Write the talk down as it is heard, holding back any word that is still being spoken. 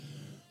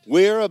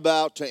We're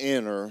about to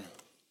enter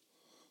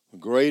the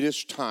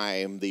greatest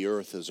time the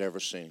earth has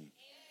ever seen.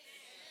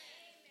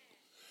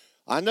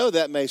 I know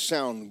that may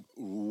sound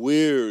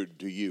weird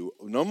to you.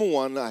 Number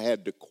one, I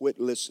had to quit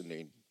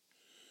listening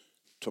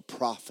to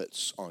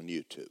prophets on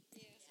YouTube.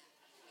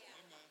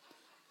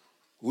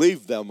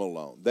 Leave them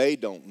alone. They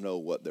don't know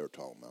what they're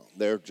talking about.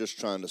 They're just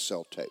trying to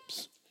sell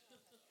tapes.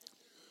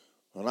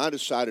 And I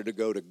decided to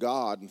go to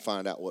God and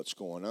find out what's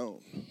going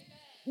on.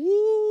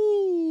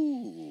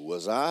 Woo!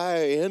 Was I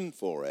in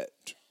for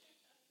it?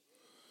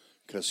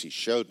 Because he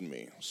showed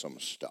me some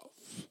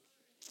stuff.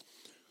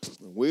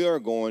 We are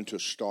going to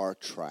Star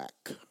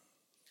Trek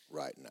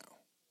right now.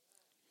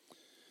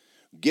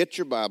 Get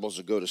your Bibles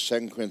and go to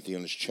 2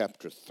 Corinthians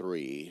chapter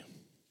 3.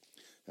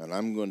 And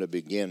I'm going to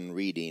begin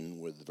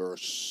reading with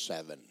verse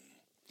 7.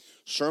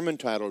 Sermon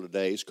title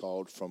today is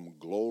called From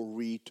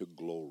Glory to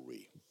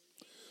Glory.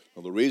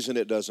 Well, the reason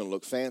it doesn't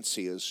look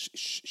fancy is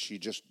she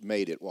just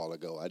made it a while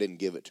ago. I didn't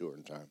give it to her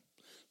in time.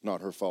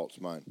 Not her fault,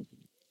 it's mine.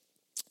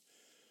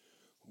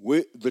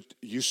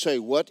 You say,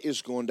 what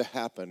is going to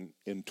happen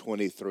in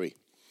 23?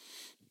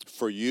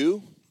 For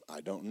you,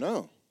 I don't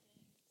know.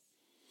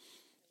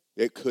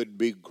 It could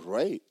be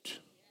great.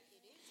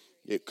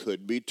 It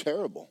could be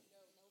terrible.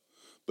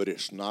 But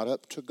it's not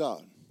up to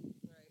God.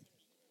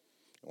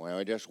 Well,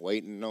 we're just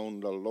waiting on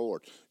the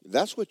Lord.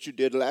 That's what you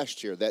did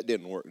last year. That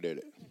didn't work, did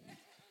it?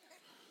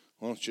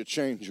 Why don't you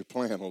change your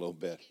plan a little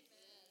bit?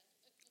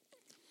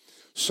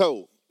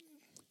 So,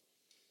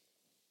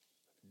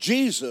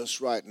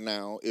 Jesus right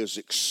now is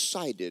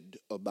excited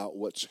about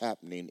what's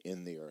happening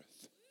in the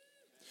earth.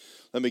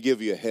 Let me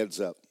give you a heads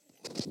up.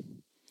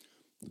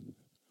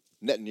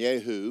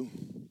 Netanyahu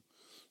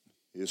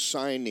is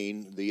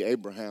signing the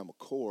Abraham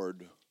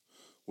Accord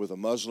with a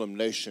Muslim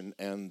nation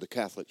and the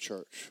Catholic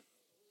Church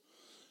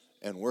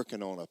and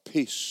working on a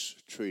peace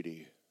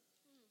treaty.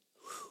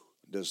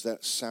 Does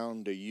that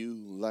sound to you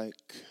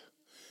like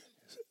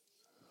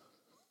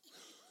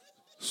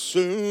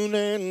soon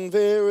and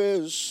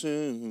very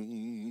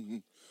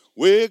soon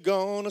we're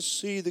going to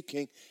see the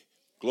King?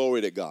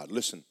 Glory to God.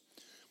 Listen,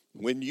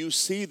 when you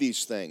see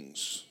these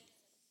things,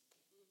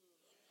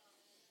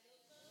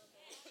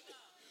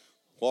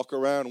 walk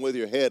around with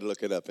your head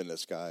looking up in the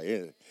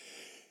sky.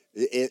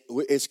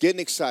 It's getting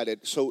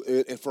excited. So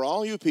for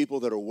all you people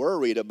that are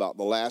worried about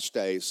the last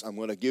days, I'm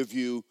going to give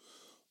you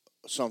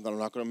something. I'm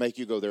not going to make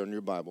you go there in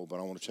your Bible, but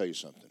I want to tell you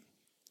something.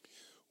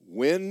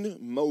 When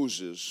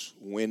Moses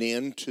went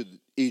into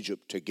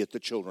Egypt to get the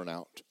children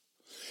out,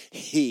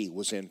 he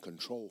was in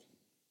control,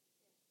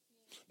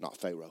 not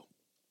Pharaoh.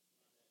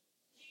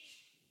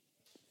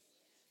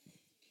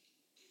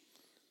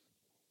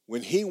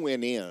 When he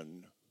went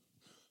in,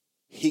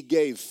 he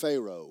gave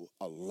Pharaoh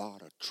a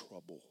lot of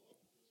trouble.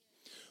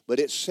 But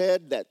it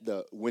said that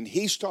when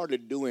he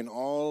started doing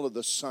all of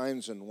the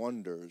signs and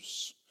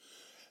wonders,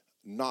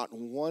 not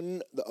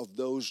one of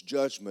those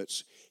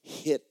judgments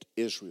hit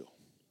Israel.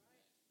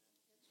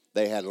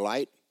 They had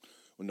light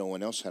when no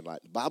one else had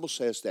light. The Bible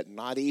says that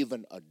not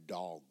even a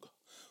dog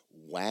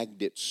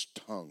wagged its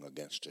tongue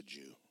against a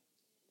Jew.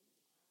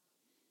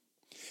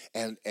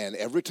 And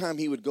every time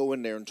he would go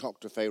in there and talk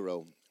to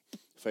Pharaoh,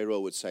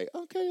 Pharaoh would say,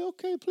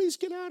 okay, please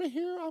get out of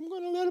here. I'm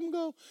going to let him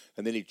go.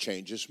 And then he'd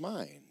change his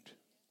mind.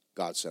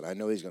 God said, I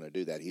know he's going to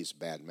do that. He's a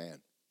bad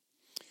man.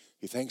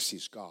 He thinks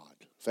he's God.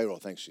 Pharaoh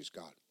thinks he's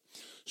God.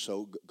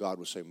 So God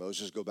would say,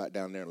 Moses, go back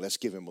down there and let's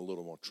give him a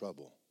little more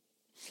trouble.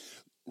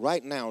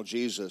 Right now,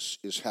 Jesus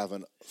is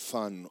having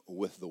fun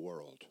with the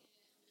world.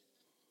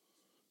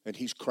 And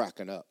he's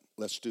cracking up.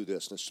 Let's do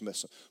this. Let's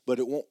mess up. But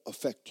it won't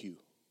affect you.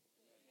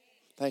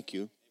 Thank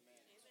you.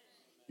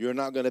 You're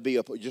not going to be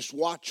just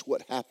watch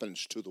what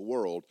happens to the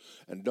world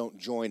and don't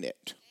join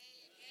it.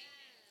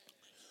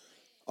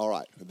 All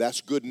right,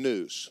 that's good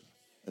news.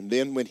 And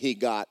then when he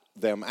got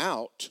them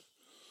out,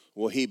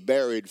 well, he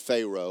buried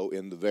Pharaoh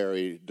in the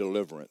very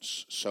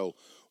deliverance. So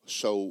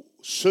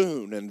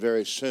soon and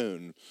very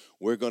soon,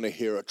 we're going to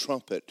hear a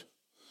trumpet,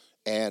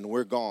 and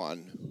we're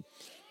gone.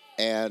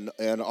 And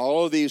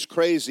all of these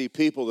crazy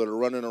people that are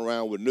running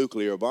around with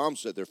nuclear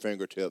bombs at their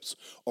fingertips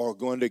are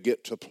going to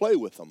get to play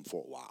with them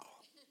for a while.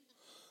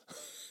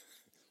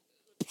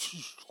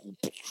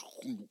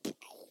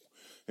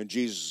 And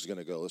Jesus is going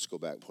to go, let's go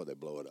back before they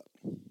blow it up.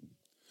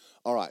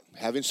 All right,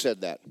 having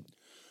said that,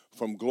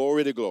 from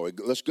glory to glory,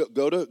 let's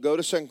go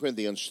to 2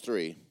 Corinthians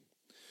 3,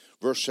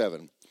 verse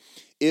 7.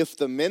 If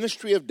the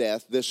ministry of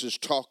death, this is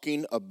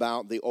talking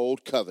about the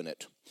old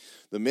covenant,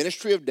 the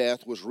ministry of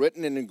death was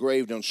written and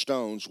engraved on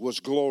stones, was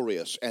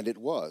glorious, and it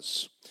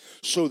was.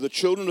 So the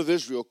children of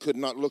Israel could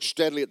not look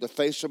steadily at the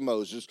face of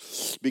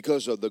Moses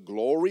because of the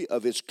glory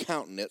of his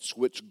countenance,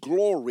 which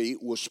glory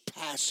was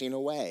passing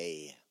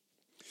away.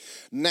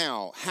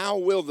 Now, how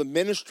will the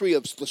ministry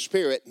of the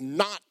Spirit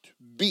not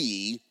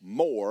be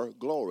more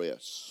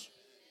glorious?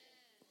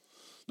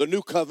 The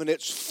new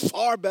covenant's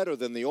far better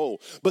than the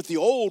old, but the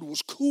old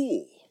was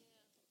cool.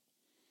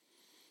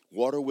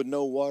 Water with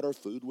no water,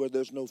 food where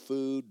there's no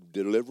food,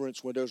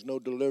 deliverance where there's no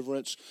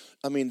deliverance.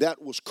 I mean,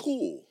 that was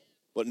cool,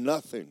 but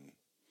nothing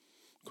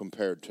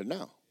compared to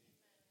now.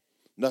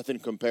 Nothing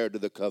compared to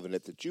the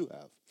covenant that you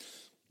have.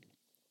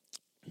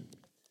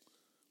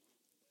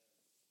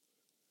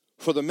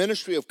 For the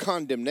ministry of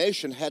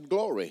condemnation had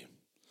glory.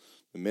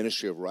 The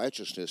ministry of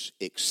righteousness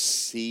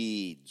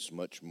exceeds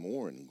much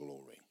more in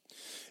glory.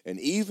 And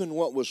even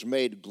what was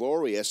made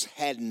glorious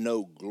had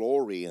no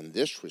glory in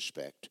this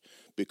respect,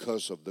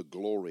 because of the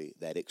glory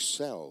that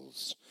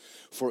excels.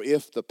 For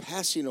if the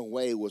passing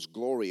away was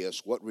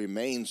glorious, what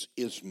remains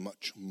is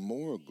much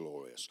more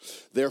glorious.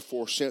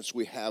 Therefore, since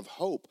we have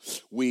hope,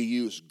 we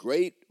use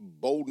great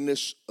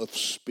boldness of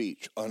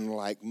speech,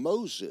 unlike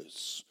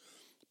Moses.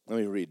 Let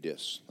me read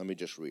this. Let me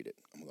just read it.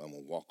 I'm going to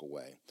walk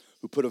away.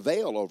 Who put a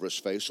veil over his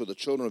face so the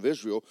children of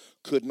Israel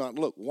could not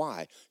look.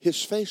 Why?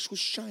 His face was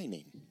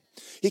shining.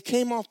 He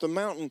came off the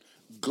mountain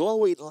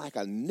glowing like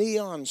a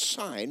neon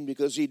sign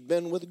because he'd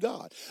been with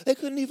God. They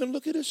couldn't even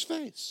look at his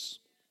face.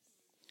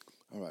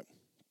 All right.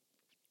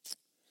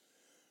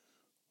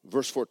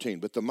 Verse 14,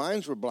 but the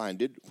minds were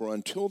blinded, for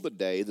until the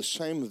day the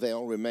same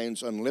veil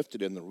remains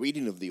unlifted in the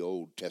reading of the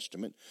Old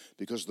Testament,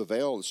 because the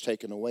veil is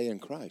taken away in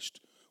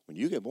Christ. When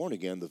you get born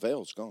again, the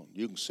veil's gone.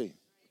 You can see.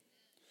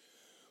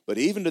 But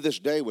even to this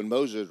day, when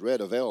Moses read,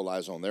 a veil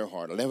lies on their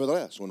heart.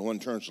 Nevertheless, when one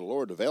turns to the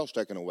Lord, the veil's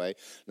taken away.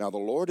 Now the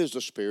Lord is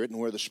the Spirit, and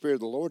where the Spirit of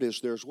the Lord is,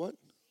 there's what?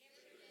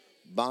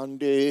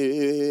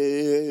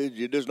 Bondage.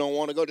 You just don't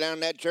want to go down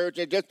that church.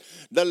 It's just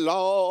the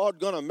Lord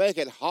going to make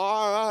it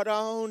hard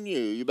on you.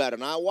 You better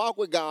not walk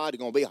with God. It's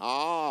going to be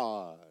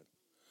hard.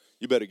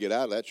 You better get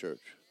out of that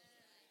church.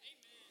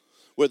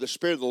 Where the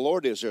Spirit of the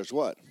Lord is, there's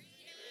what?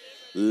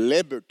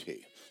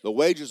 Liberty. The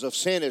wages of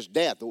sin is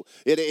death.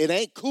 It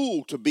ain't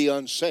cool to be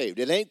unsaved.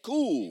 It ain't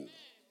cool.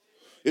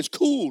 It's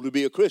cool to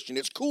be a Christian.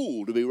 It's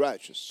cool to be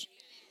righteous.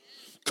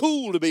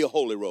 Cool to be a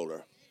holy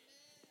roller.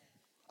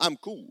 I'm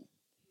cool.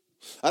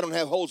 I don't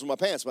have holes in my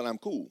pants, but I'm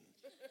cool.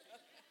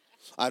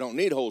 I don't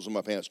need holes in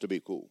my pants to be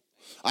cool.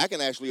 I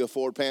can actually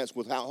afford pants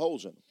without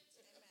holes in them.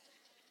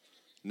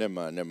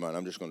 Never mind.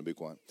 I'm just going to be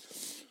quiet.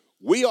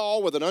 We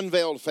all, with an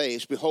unveiled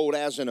face, behold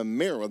as in a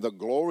mirror the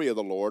glory of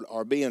the Lord,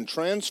 are being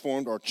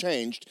transformed or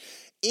changed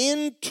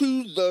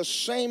into the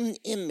same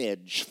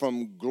image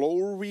from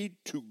glory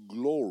to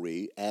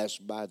glory as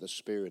by the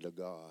Spirit of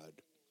God.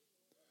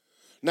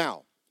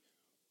 Now,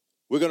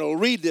 we're going to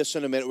read this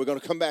in a minute. We're going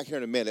to come back here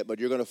in a minute, but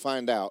you're going to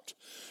find out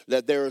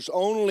that there is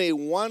only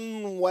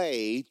one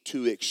way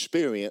to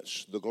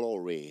experience the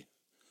glory.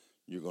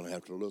 You're going to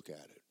have to look at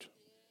it.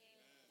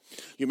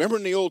 You remember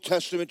in the Old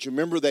Testament, you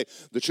remember the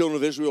children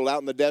of Israel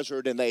out in the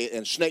desert,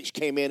 and snakes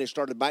came in and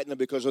started biting them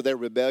because of their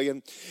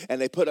rebellion.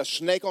 And they put a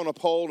snake on a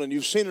pole, and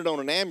you've seen it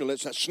on an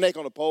ambulance, that snake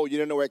on a pole, you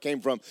didn't know where it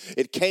came from.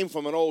 It came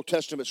from an Old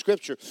Testament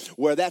scripture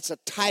where that's a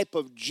type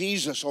of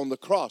Jesus on the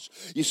cross.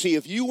 You see,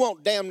 if you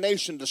want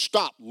damnation to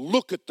stop,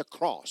 look at the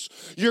cross.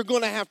 You're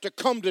going to have to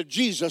come to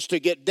Jesus to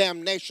get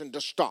damnation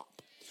to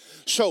stop.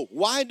 So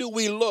why do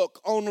we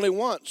look only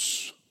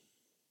once?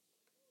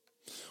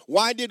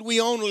 Why did we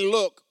only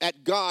look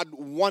at God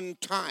one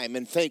time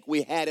and think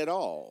we had it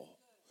all?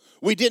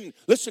 We didn't.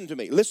 Listen to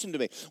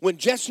me. When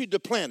Jesse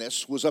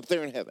Duplantis was up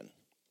there in heaven,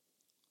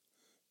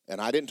 and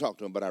I didn't talk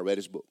to him, but I read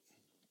his book,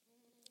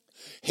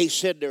 he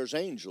said there's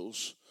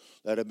angels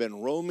that have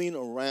been roaming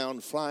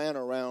around, flying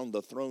around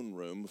the throne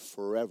room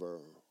forever.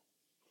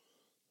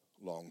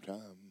 Long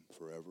time,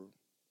 forever.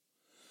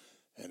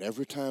 And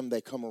every time they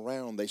come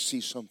around, they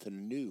see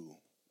something new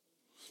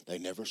they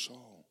never saw.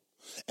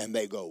 And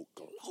they go,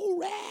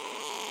 glory.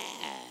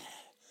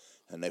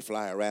 And they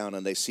fly around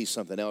and they see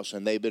something else,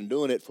 and they've been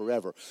doing it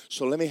forever.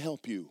 So let me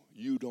help you.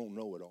 You don't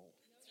know it all.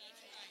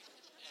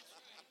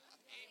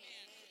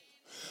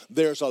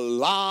 There's a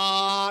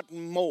lot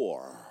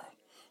more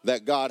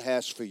that God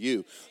has for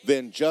you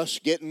than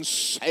just getting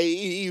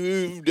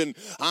saved and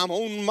I'm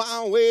on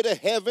my way to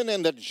heaven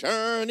and the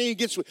journey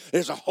gets.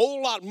 There's a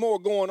whole lot more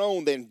going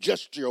on than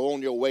just you're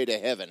on your way to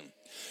heaven.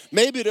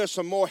 Maybe there's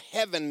some more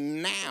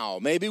heaven now.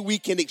 Maybe we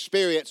can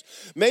experience,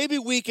 maybe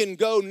we can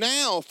go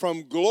now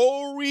from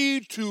glory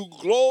to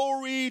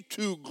glory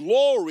to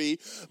glory,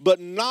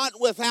 but not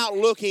without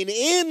looking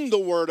in the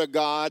Word of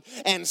God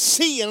and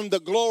seeing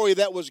the glory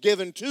that was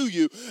given to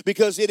you,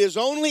 because it is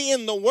only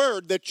in the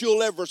Word that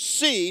you'll ever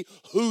see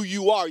who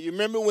you are. You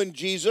remember when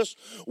Jesus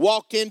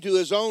walked into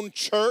his own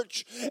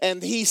church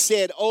and he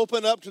said,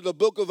 open up to the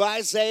book of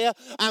Isaiah.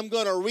 I'm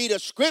going to read a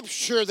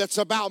scripture that's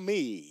about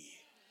me.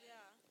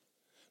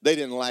 They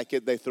didn't like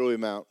it. They threw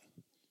him out.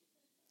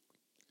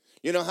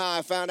 You know how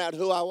I found out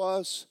who I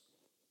was?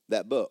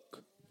 That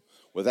book.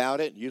 Without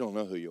it, you don't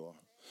know who you are.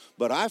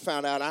 But I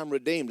found out I'm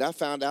redeemed. I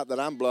found out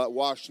that I'm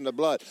washed in the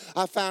blood.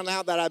 I found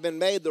out that I've been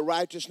made the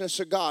righteousness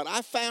of God.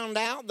 I found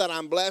out that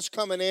I'm blessed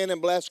coming in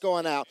and blessed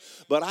going out.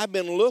 But I've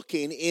been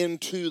looking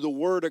into the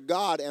Word of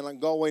God, and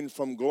I'm going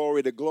from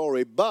glory to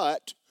glory.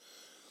 But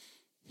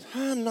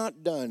I'm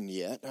not done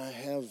yet. I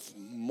have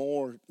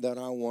more that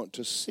I want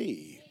to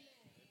see.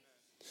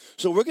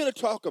 So we're going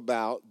to talk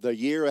about the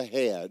year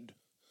ahead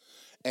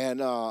and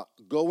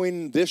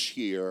going this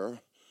year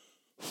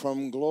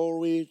from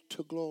glory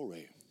to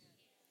glory.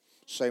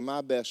 Say,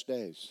 my best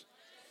days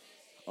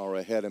are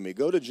ahead of me.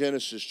 Go to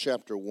Genesis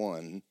chapter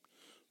 1,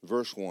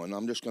 verse 1.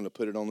 I'm just going to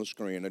put it on the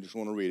screen. I just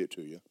want to read it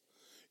to you.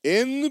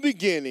 In the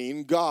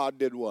beginning, God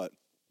did what?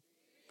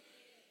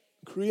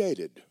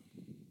 Created.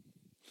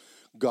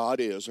 God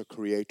is a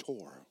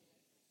creator.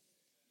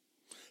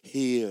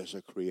 He is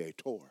a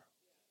creator.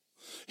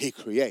 He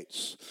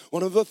creates.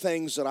 One of the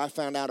things that I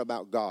found out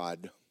about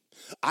God,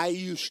 I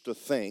used to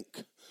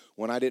think,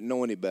 when I didn't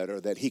know any better,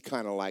 that he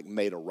kind of like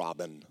made a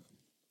robin.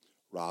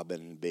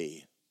 Robin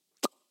bee.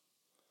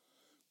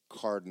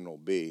 Cardinal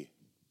bee.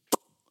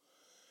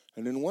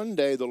 And then one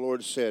day the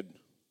Lord said,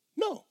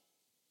 no,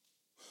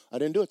 I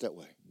didn't do it that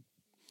way.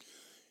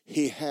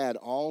 He had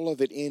all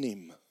of it in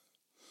him.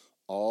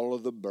 All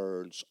of the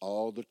birds,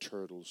 all the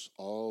turtles,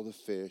 all the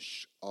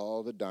fish,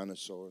 all the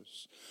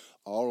dinosaurs,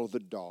 all of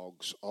the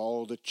dogs,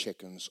 all the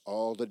chickens,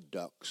 all the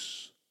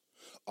ducks,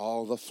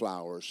 all the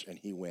flowers, and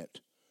he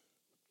went,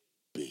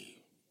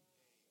 be.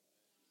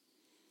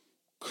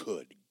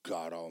 Good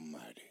God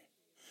Almighty.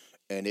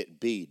 And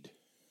it beed.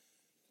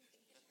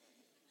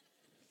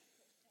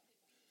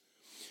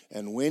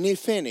 And when he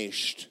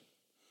finished,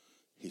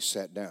 he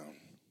sat down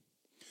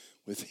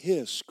with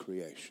his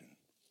creation.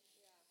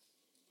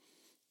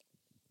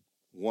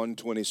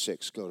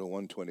 126. Go to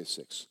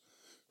 126.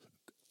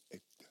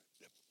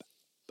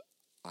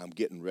 I'm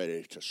getting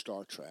ready to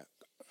Star Trek.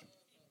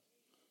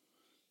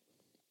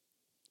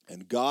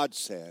 And God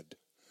said,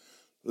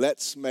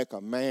 let's make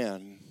a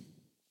man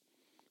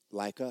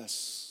like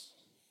us.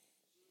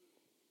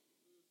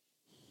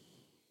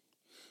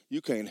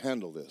 You can't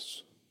handle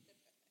this.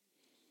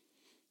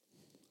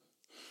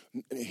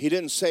 He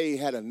didn't say he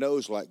had a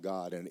nose like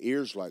God and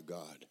ears like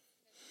God.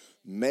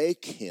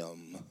 Make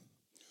him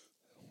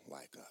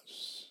like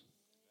us.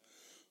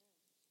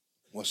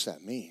 What's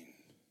that mean?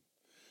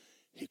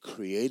 He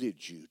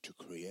created you to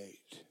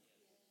create.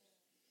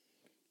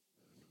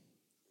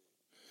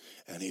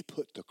 And he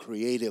put the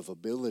creative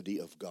ability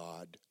of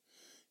God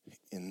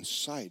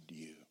inside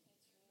you.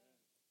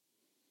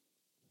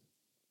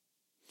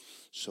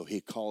 So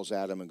he calls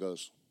Adam and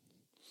goes,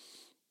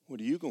 what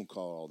are you going to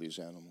call all these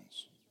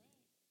animals?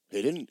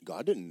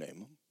 God didn't name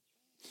them.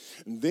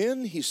 And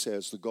then he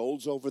says, the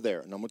gold's over there.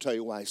 And I'm going to tell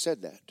you why I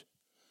said that.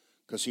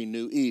 Because he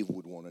knew Eve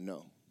would want to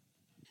know.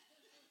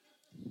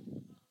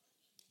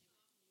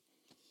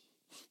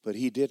 But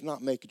he did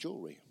not make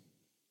jewelry.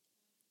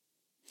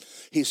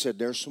 He said,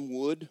 there's some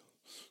wood,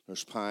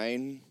 there's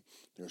pine,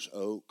 there's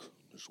oak,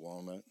 there's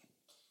walnut.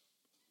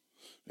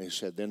 And he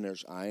said, then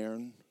there's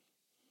iron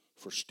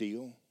for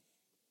steel.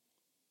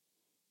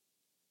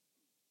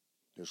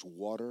 There's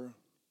water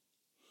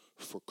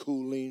for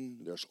cooling.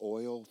 There's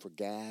oil for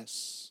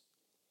gas.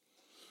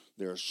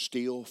 There's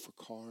steel for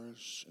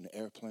cars and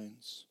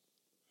airplanes.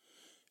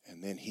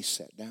 And then he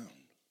sat down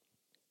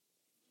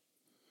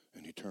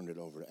and he turned it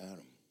over to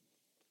Adam.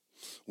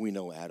 We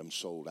know Adam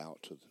sold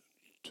out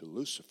to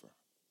Lucifer.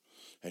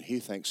 And he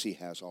thinks he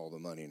has all the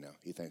money now.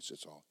 He thinks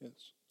it's all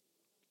his.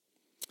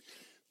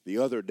 The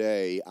other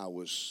day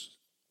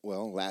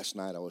last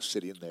night I was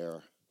sitting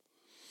there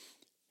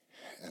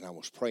and I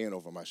was praying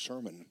over my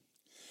sermon.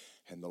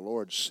 And the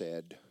Lord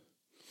said,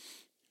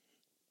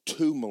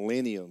 2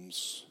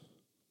 millenniums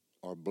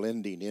are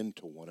blending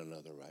into one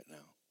another right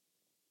now.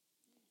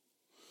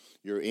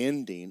 You're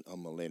ending a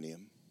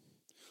millennium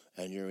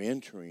and you're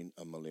entering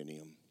a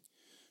millennium.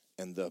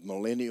 And the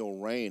millennial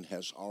reign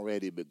has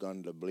already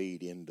begun to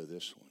bleed into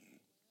this one.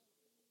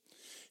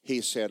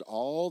 He said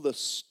all the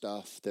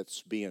stuff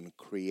that's being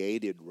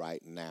created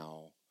right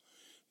now,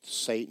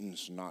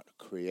 Satan's not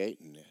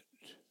creating it.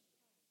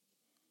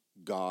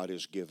 God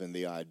is giving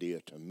the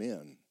idea to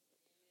men.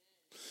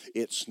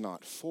 It's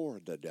not for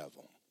the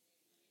devil.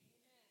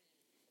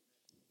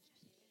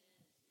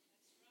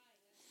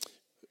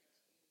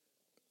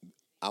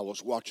 I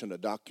was watching a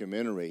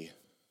documentary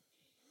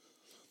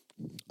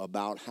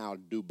about how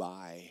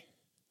Dubai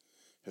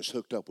has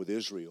hooked up with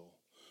Israel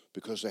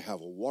because they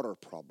have a water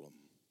problem.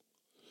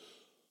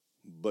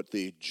 But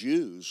the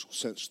Jews,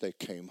 since they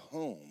came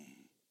home,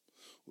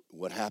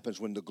 what happens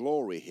when the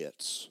glory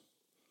hits,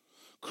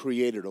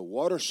 created a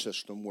water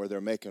system where they're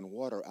making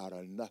water out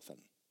of nothing.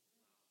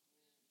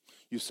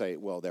 You say,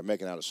 well, they're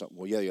making out of something.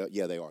 Well,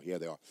 yeah, they are. Yeah,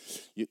 they are.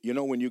 You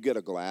know when you get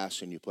a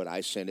glass and you put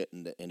ice in it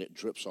and it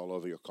drips all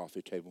over your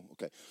coffee table?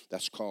 Okay,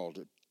 that's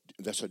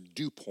a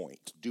dew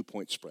point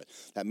spread.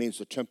 That means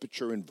the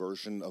temperature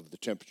inversion of the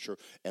temperature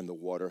and the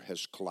water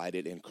has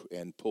collided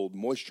and pulled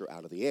moisture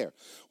out of the air.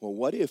 Well,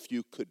 what if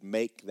you could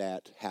make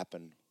that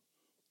happen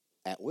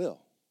at will?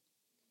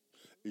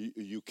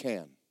 You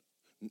can.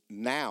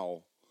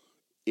 Now,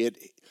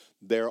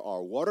 there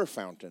are water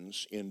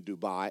fountains in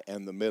Dubai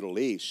and the Middle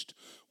East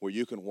where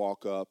you can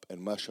walk up and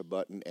mush a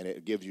button and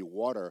it gives you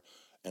water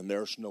and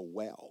there's no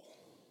well.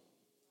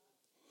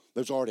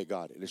 There's already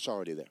got it. It's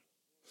already there.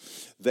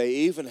 They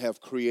even have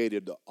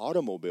created the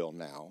automobile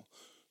now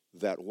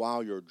that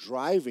while you're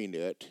driving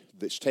it,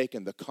 that's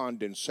taking the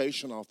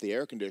condensation off the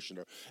air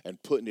conditioner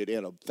and putting it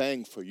in a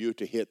thing for you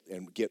to hit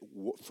and get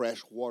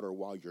fresh water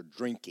while you're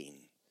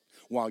drinking,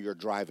 while you're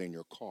driving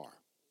your car.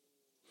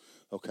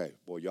 Okay,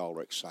 boy, y'all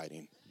are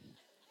exciting.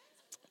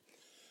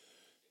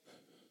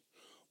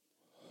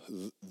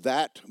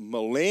 that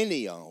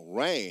millennial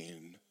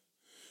reign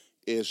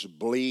is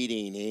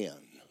bleeding in.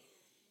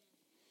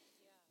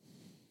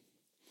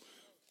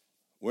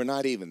 We're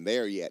not even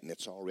there yet, and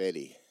it's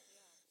already.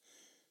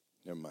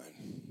 Never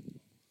mind.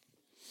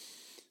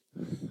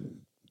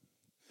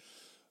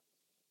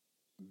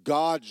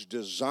 God's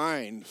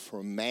design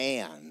for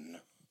man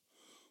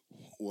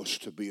was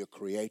to be a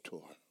creator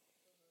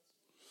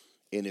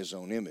in his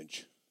own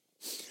image.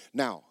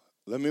 Now,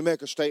 let me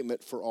make a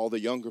statement for all the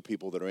younger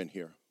people that are in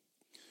here.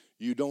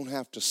 You don't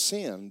have to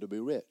sin to be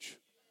rich.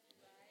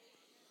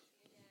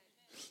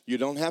 You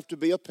don't have to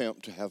be a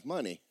pimp to have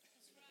money.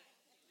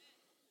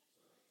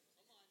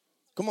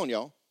 Come on,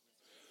 y'all.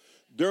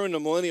 During the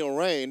millennial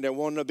reign, there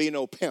won't be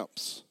no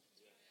pimps.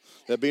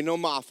 There'll be no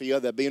mafia.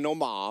 There'll be no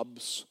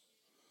mobs.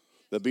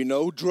 There'll be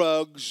no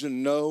drugs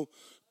and no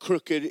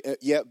crooked,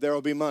 yet there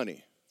will be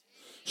money.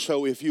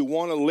 So if you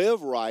want to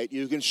live right,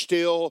 you can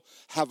still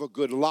have a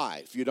good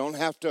life. You don't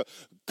have to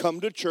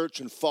come to church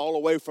and fall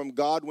away from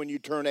God when you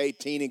turn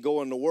 18 and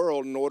go in the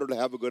world in order to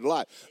have a good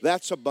life.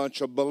 That's a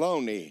bunch of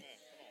baloney.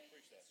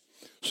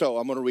 So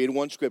I'm going to read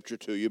one scripture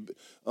to you.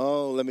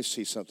 Oh, let me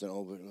see something.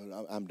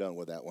 Oh, I'm done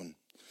with that one.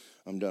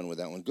 I'm done with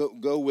that one.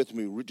 Go with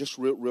me just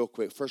real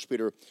quick. 1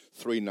 Peter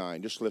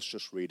 3:9. Let's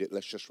just read it.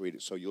 Let's just read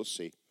it so you'll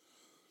see.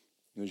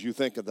 As you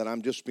think that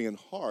I'm just being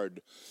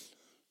hard,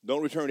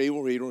 don't return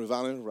evil,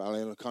 reviling,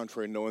 on the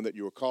contrary, knowing that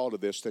you were called to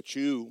this, that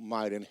you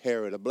might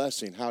inherit a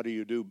blessing. How do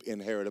you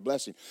inherit a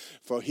blessing?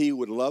 For he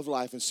would love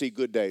life and see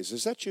good days.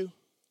 Is that you?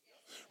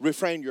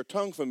 Refrain your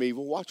tongue from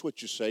evil. Watch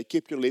what you say.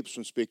 Keep your lips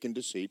from speaking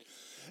deceit.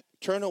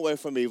 Turn away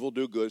from evil.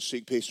 Do good.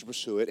 Seek peace and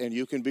pursue it. And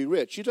you can be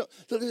rich. You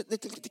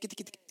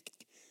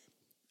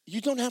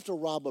don't have to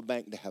rob a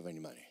bank to have any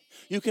money.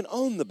 You can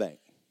own the bank.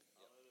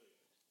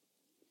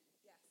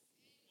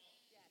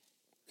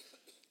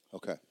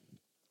 Okay.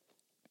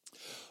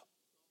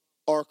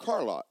 Or a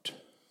car lot.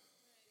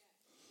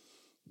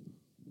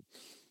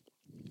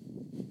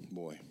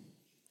 Boy,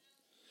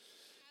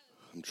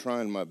 I'm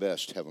trying my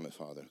best, Heavenly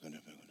Father.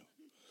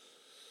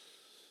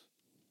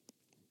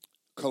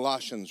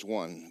 Colossians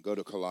 1. Go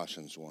to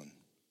Colossians 1.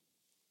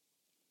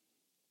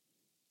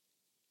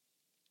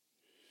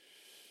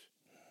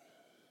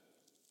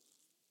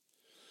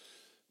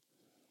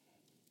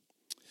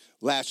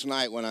 Last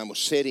night when I was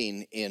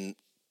sitting in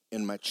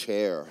my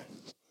chair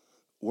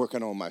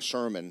working on my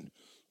sermon,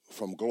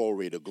 From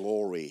Glory to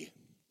Glory,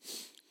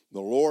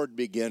 the Lord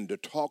began to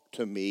talk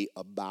to me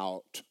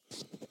about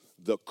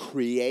the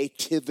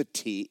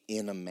creativity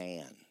in a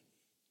man,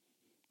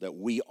 that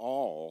we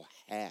all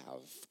have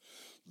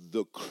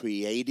the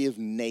creative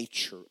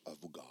nature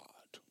of God.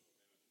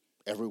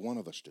 Every one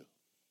of us do.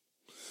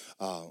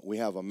 We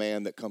have a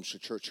man that comes to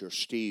church here,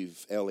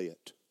 Steve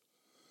Elliott.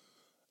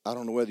 I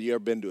don't know whether you've ever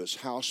been to his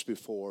house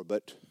before,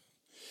 but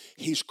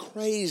he's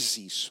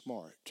crazy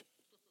smart.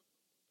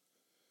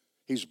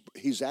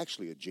 He's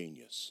actually a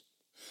genius.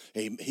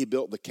 He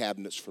built the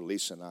cabinets for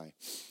Lisa and I.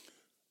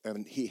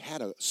 And he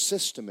had a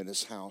system in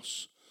his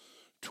house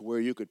to where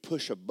you could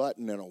push a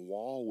button and a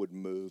wall would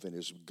move and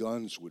his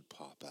guns would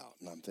pop out.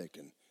 And I'm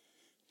thinking,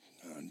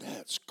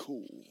 that's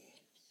cool.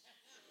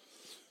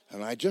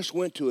 And I just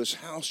went to his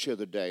house the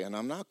other day, and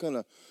I'm not going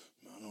to,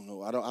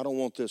 I don't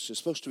want this. It's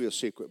supposed to be a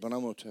secret, but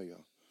I'm going to tell you.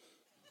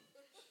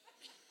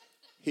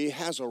 He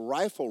has a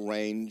rifle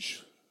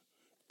range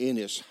in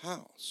his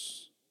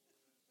house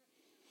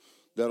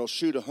that'll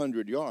shoot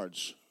 100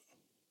 yards.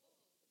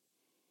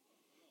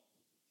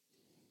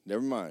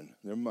 Never mind.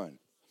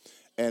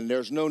 And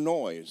there's no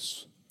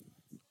noise.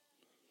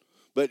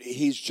 But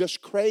he's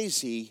just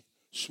crazy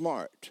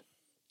smart.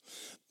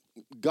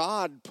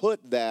 God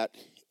put that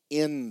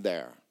in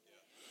there.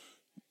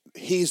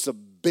 He's a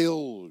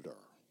builder.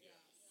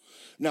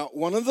 Now,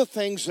 one of the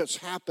things that's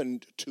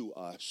happened to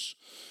us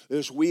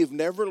is we've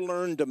never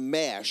learned to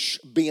mesh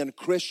being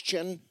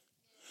Christian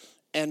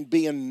and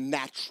being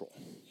natural.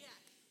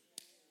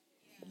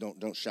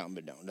 Don't shout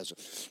me down.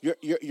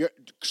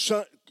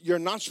 You're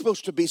not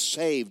supposed to be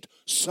saved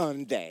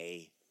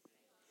Sunday.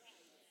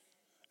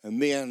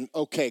 And then,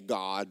 okay,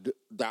 God,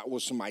 that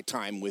was my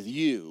time with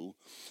you.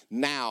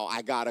 Now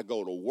I got to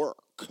go to work.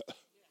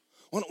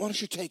 Why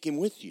don't you take him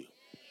with you?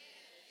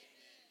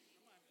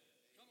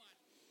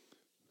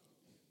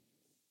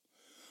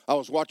 I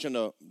was watching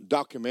a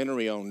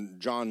documentary on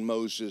John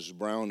Moses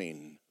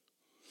Browning.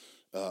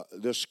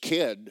 This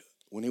kid,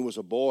 when he was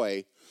a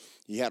boy,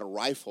 he had a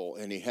rifle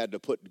and he had to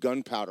put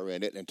gunpowder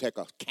in it and take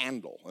a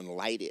candle and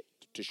light it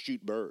to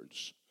shoot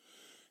birds.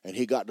 And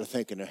he got to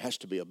thinking there has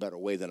to be a better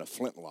way than a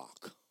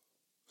flintlock.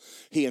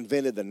 He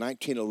invented the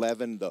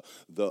 1911,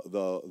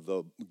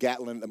 the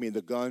Gatling,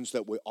 the guns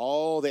that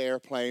all the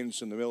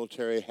airplanes in the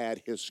military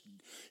had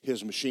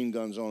his machine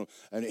guns on.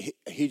 And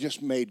he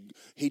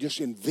just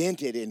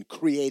invented and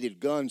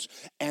created guns,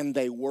 and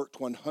they worked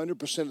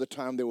 100% of the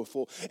time. They were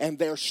full. And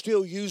they're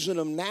still using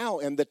them now,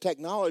 and the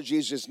technology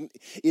is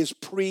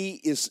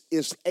late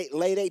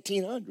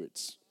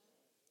 1800s.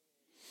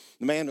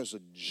 The man was a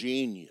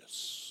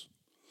genius.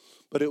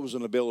 But it was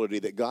an ability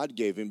that God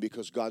gave him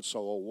because God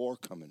saw a war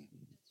coming.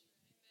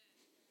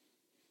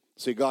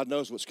 See, God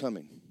knows what's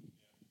coming.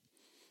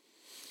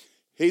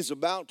 He's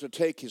about to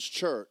take his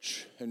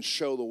church and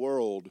show the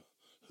world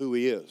who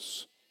he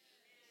is.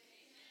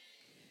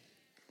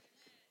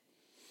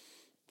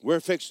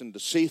 We're fixing to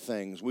see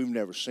things we've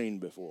never seen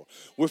before.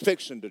 We're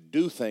fixing to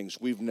do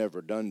things we've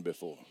never done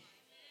before.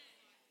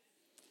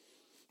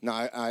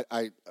 Now,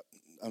 I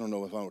don't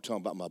know if I'm going to tell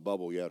them about my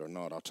bubble yet or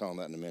not. I'll tell them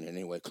that in a minute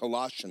anyway.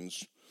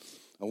 Colossians,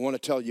 I want to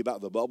tell you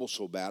about the bubble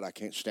so bad I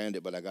can't stand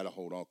it, but I got to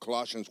hold on.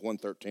 Colossians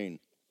 1:13.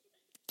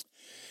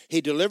 He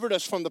delivered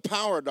us from the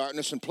power of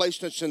darkness and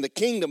placed us in the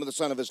kingdom of the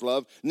Son of his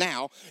love,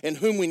 now, in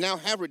whom we now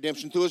have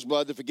redemption through his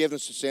blood, the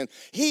forgiveness of sin.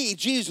 He,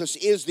 Jesus,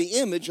 is the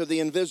image of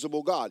the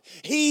invisible God.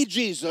 He,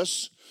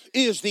 Jesus,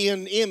 is the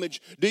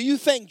image. Do you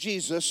think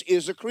Jesus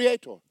is a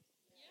creator?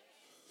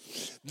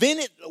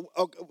 Then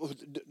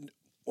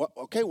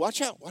okay,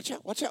 watch out.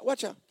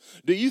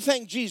 Do you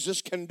think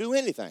Jesus can do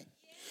anything?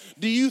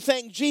 Do you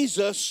think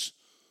Jesus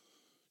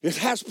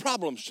has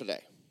problems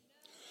today?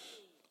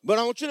 But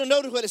I want you to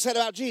notice what it said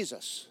about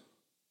Jesus.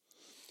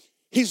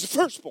 He's the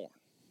firstborn.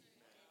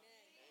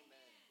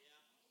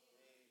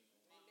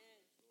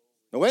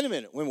 Now, wait a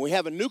minute. When we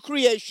have a new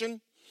creation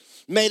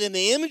made in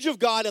the image of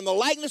God and the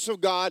likeness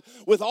of God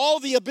with all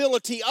the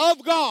ability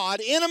of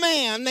God in a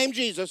man named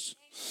Jesus,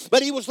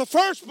 but he was the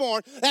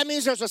firstborn, that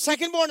means there's a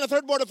secondborn, a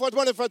thirdborn, a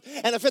fourthborn, a fifth,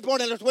 and a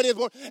fifthborn, and a 20th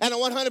born, and a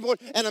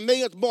 100th and a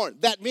millionth born.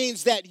 That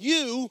means that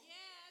you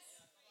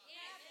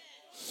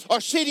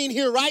are sitting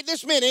here right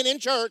this minute in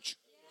church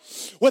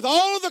with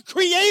all of the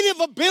creative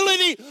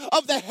ability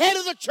of the head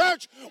of the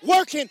church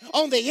working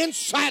on the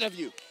inside of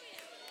you.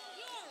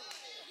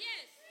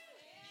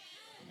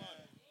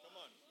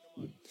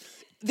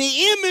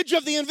 The image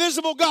of the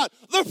invisible God,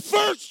 the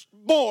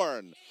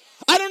firstborn.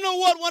 I don't know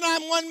what when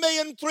I'm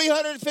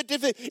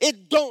 1,350,000.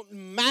 It don't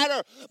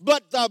matter.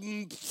 But the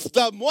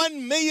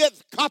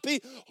 1,000,000th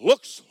copy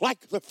looks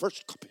like the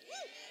first copy.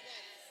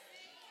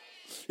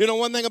 You know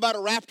one thing about a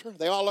raptor?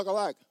 They all look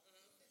alike.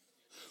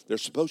 They're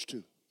supposed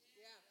to.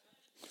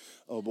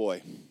 Oh,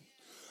 boy.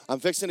 I'm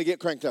fixing to get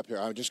cranked up here.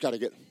 I just got to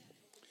get.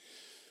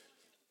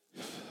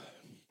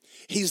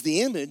 He's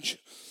the image,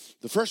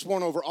 the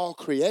firstborn over all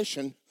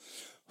creation,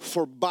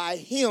 for by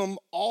him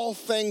all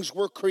things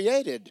were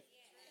created.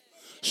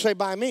 Say,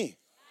 by me.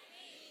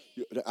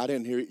 I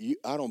didn't hear you.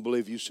 I don't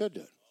believe you said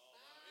that.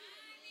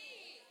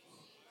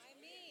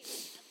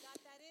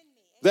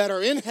 That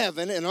are in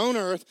heaven and on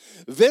earth,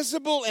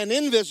 visible and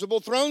invisible,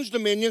 thrones,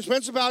 dominions,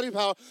 principality,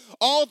 power.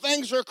 All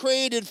things are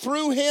created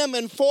through him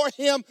and for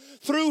him,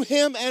 through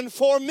him and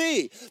for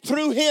me.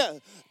 Through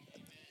him.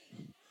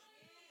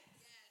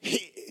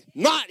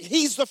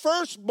 He's the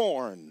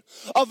firstborn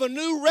of a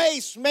new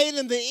race made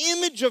in the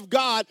image of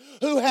God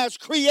who has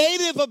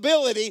creative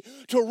ability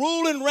to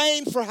rule and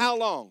reign for how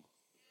long?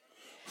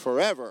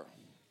 Forever.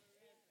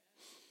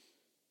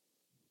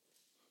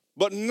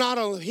 But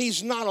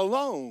he's not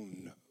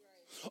alone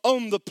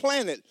on the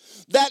planet.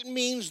 That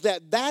means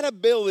that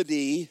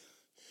ability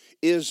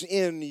is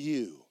in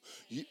you.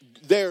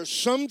 There's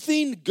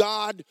something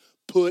God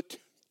put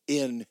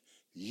in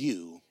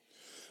you.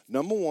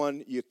 Number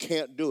one, you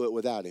can't do it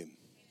without him.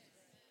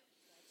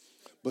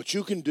 But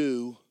you can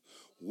do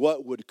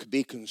what would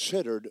be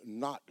considered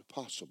not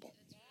possible.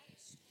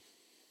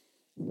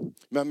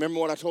 Now, remember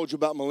what I told you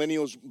about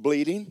millennials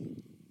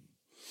bleeding?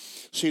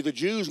 See, the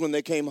Jews, when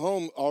they came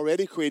home,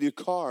 already created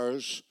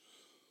cars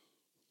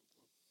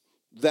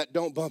that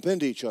don't bump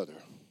into each other.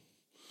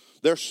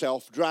 They're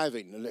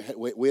self-driving.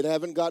 We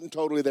haven't gotten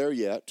totally there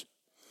yet,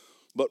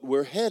 but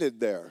we're headed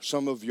there.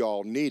 Some of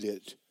y'all need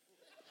it.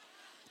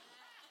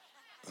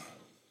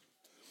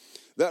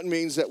 That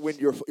means that when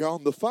you're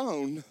on the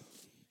phone,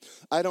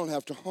 I don't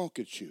have to honk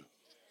at you.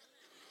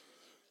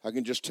 I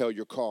can just tell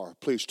your car,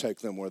 please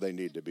take them where they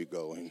need to be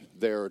going.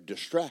 They're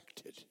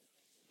distracted.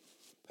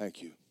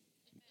 Thank you.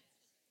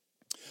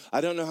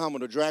 I don't know how I'm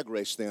going to drag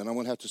race then. I'm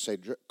going to have to say,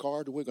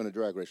 car, we're going to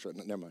drag race right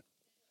now. Never mind.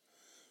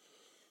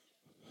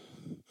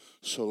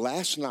 So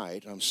last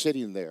night, I'm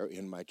sitting there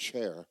in my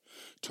chair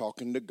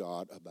talking to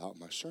God about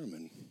my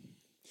sermon.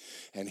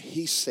 And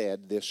he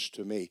said this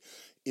to me.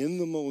 In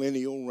the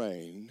millennial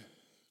reign,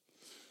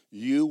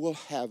 you will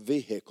have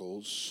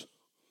vehicles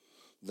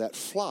that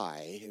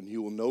fly, and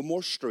you will no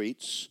more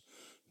streets,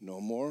 no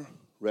more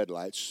red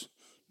lights,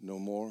 no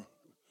more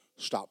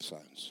stop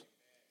signs.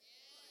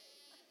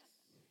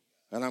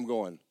 And I'm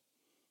going,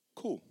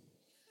 cool.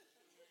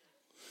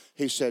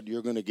 He said,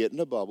 you're going to get in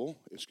a bubble,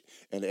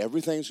 and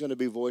everything's going to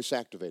be voice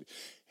activated.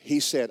 He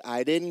said,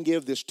 I didn't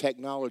give this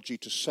technology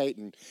to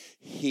Satan.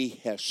 He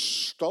has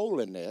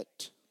stolen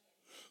it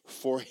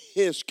for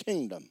his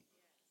kingdom.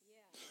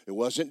 It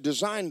wasn't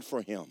designed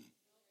for him.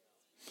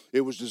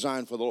 It was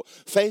designed for the Lord.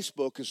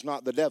 Facebook is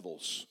not the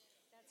devil's.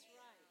 That's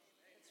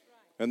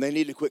right. And they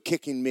need to quit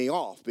kicking me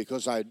off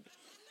because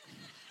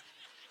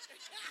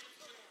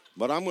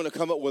But I'm going to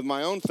come up with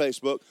my own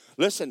Facebook.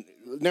 Listen,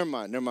 never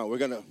mind. We're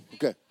going to,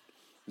 okay.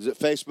 Is it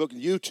Facebook,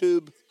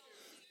 YouTube,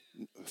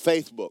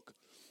 Facebook?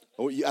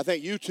 I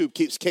think YouTube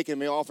keeps kicking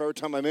me off every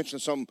time I mention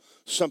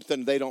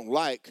something they don't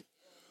like.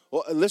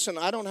 Well, listen,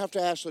 I don't have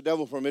to ask the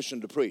devil permission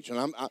to preach,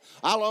 and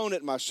I'll own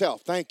it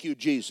myself. Thank you,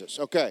 Jesus.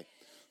 Okay.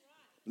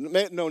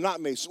 No,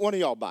 not me. One of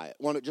y'all buy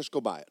it. Just go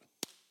buy it.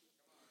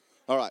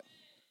 All right.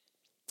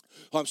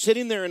 Well, I'm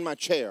sitting there in my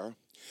chair,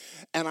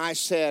 and I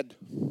said,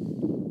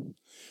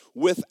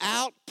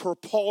 without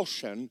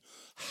propulsion,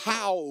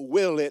 how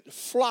will it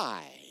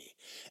fly?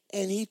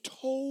 And he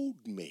told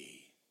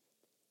me,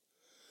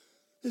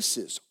 this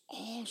is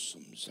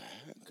awesome, Zach.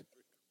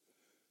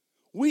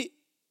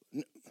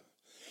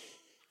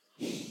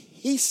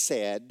 He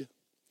said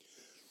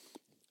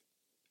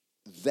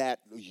that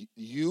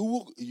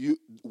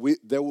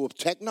there will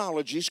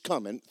technologies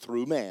coming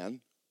through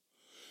man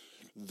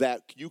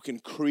that you can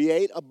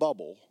create a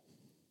bubble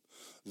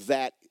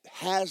that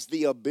has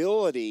the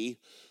ability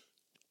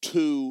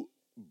to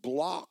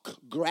block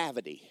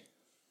gravity.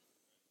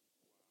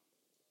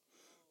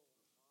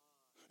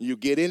 You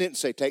get in it and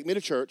say, take me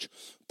to church.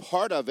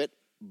 Part of it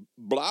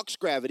blocks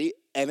gravity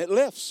and it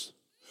lifts.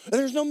 And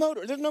there's no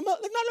motor. There's not a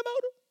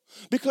motor.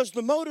 Because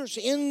the motor's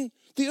in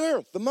the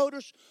earth. The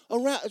motor's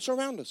around. It's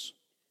around us.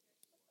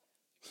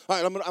 All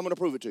right, I'm gonna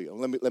prove it to you.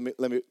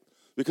 Let me,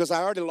 because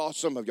I already lost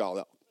some of y'all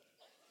though.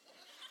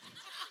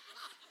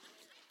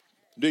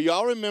 Do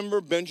y'all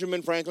remember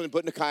Benjamin Franklin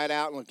putting a kite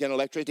out and getting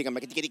electricity? I'm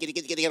like,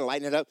 get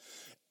lighting it up.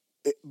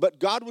 But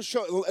God was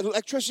showing,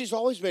 electricity's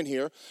always been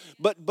here,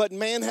 but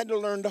man had to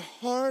learn to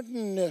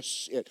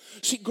harness it.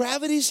 See,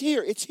 gravity's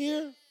here. It's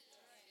here.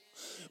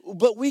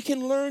 But we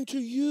can learn to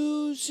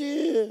use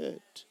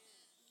it.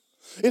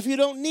 If you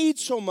don't need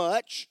so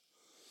much,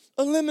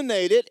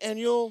 eliminate it and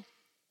you'll.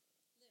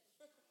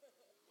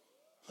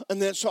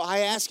 And then so I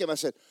asked him, I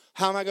said,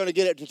 how am I going to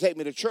get it to take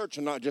me to church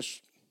and not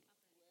just.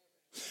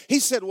 He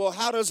said, well,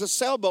 how does a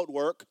sailboat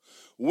work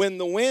when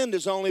the wind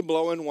is only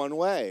blowing one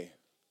way?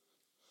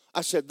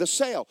 I said, the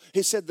sail.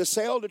 He said, the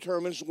sail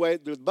determines where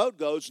the boat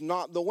goes,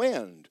 not the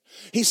wind.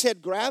 He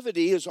said,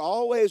 gravity is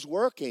always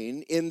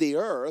working in the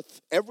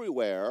earth,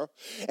 everywhere.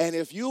 And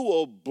if you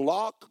will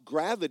block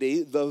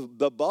gravity, the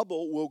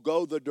bubble will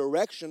go the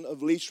direction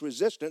of least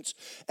resistance,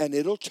 and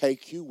it'll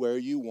take you where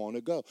you want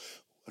to go.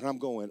 And I'm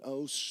going,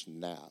 oh,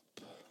 snap.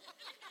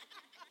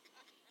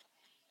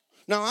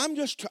 Now,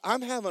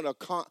 I'm having a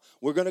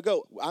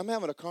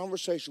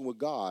conversation with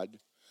God,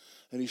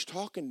 and he's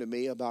talking to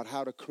me about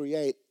how to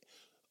create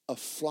a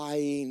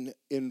flying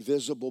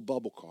invisible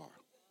bubble car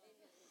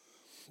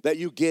that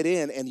you get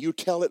in and you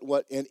tell it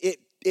what, and it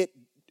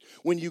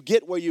when you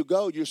get where you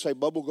go, you say,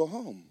 bubble, go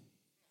home.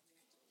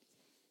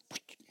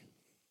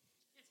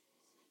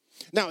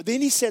 Now,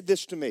 then he said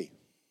this to me.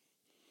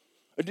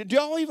 Do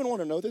y'all even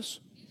want to know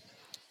this?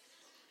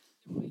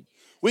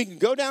 We can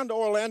go down to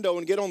Orlando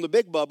and get on the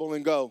big bubble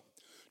and go,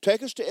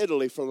 take us to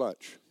Italy for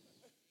lunch.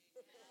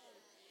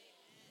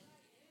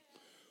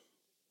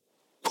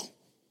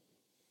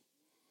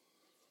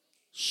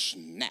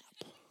 Snap.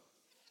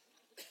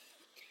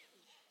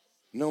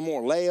 No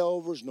more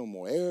layovers, no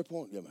more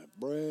airport. Get my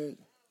bread.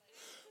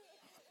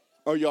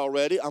 Are y'all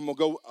ready? I'm gonna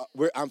go.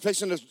 I'm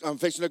fixing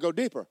to go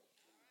deeper.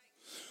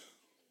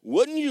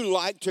 Wouldn't you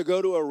like to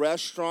go to a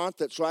restaurant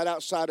that's right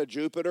outside of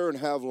Jupiter and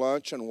have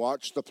lunch and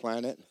watch the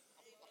planet?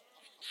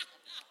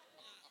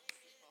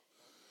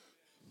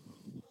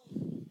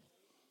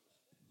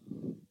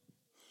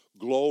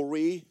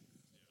 Glory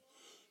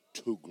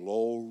to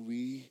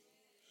glory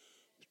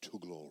to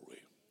glory.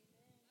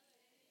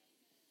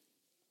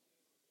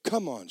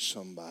 Come on,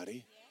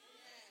 somebody.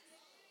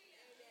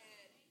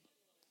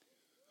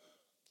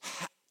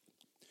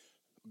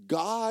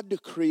 God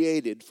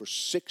created for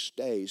 6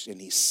 days,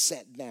 and he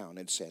sat down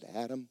and said,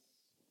 Adam,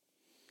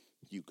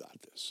 you got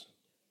this.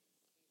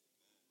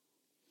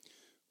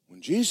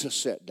 When Jesus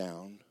sat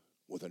down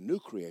with a new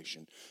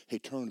creation, he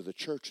turned to the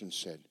church and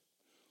said,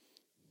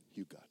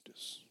 you got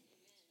this.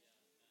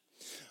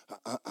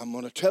 I'm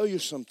going to tell you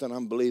something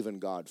I'm believing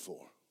God for.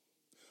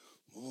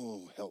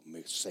 Oh, help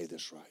me say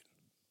this right.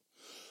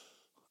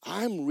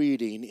 I'm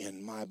reading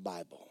in my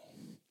Bible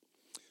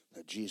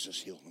that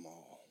Jesus healed them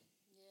all.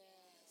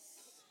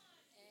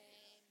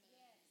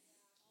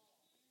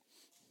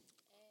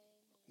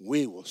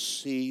 We will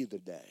see the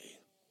day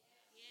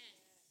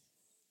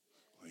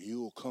where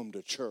you will come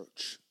to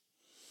church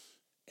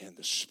and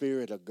the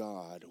Spirit of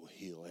God will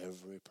heal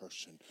every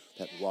person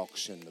that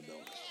walks in the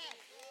building.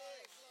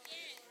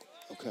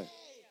 Okay.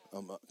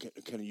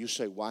 Can you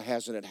say, why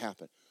hasn't it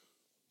happened?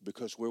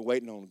 Because we're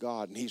waiting on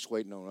God and he's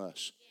waiting on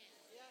us.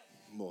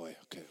 Boy,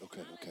 okay.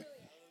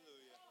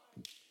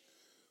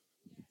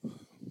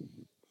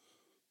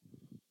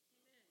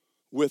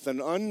 With an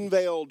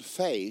unveiled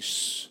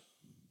face,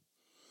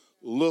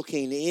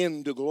 looking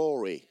into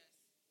glory.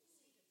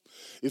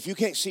 If you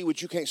can't see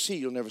what you can't see,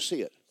 you'll never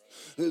see it.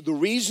 The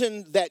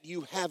reason that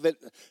you haven't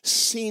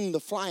seen the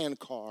flying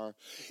car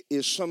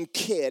is some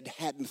kid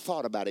hadn't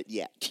thought about it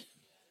yet.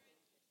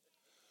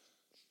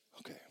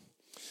 Okay.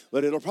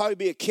 But it'll probably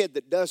be a kid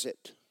that does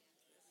it.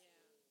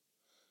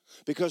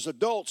 Because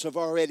adults have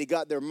already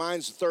got their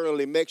minds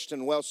thoroughly mixed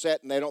and well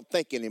set, and they don't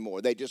think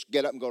anymore. They just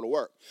get up and go to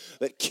work.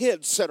 But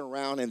kids sit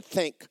around and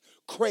think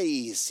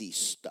crazy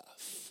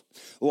stuff.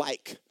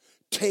 Like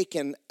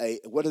taken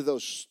what are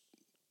those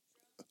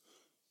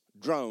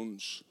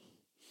drones,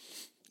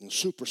 and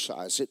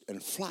supersize it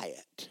and fly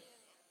it.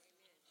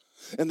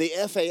 And the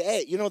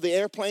FAA, you know, the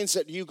airplanes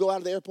that you go out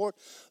of the airport,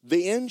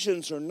 the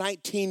engines are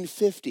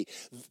 1950.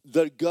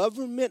 The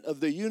government of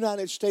the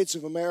United States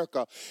of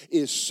America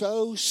is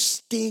so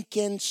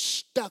stinking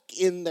stuck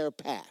in their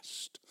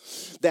past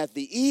that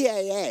the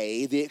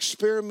EAA, the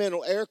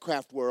experimental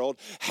aircraft world,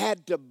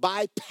 had to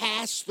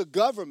bypass the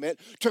government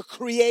to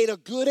create a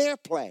good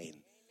airplane.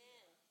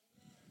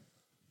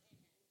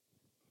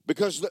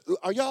 Because,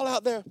 are y'all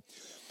out there?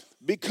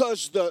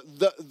 Because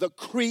the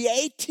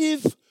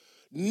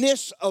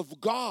creativeness of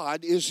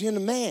God is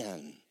in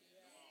man.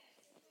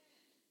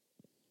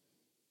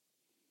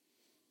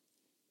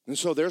 And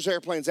so there's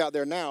airplanes out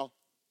there now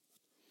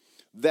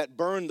that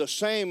burn the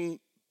same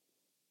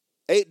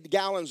 8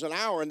 gallons an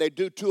hour, and they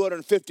do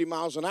 250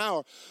 miles an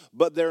hour,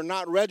 but they're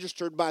not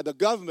registered by the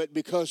government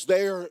because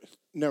they're,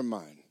 never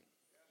mind.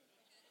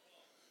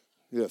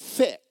 They're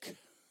thick.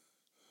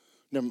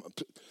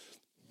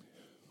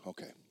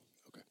 Okay.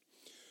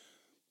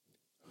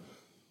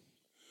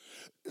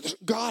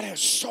 God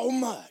has so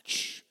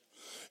much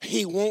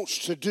He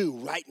wants to do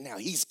right now.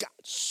 He's got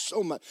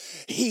so much.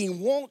 He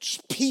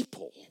wants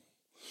people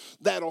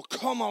that'll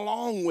come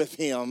along with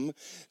Him,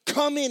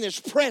 come in His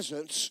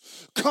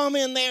presence, come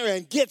in there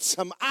and get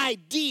some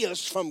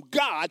ideas from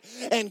God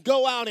and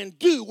go out and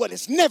do what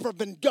has never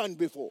been done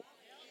before.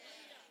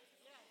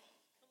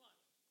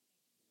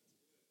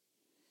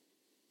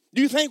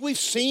 Do you think we've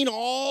seen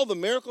all the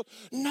miracles?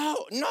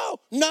 No.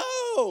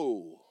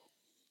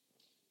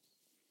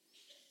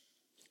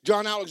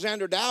 John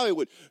Alexander Dowie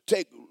would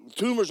take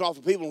tumors off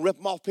of people and rip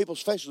them off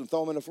people's faces and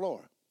throw them in the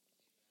floor.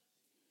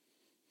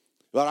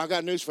 But I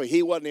got news for you.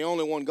 He wasn't the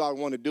only one God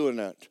wanted doing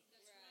that.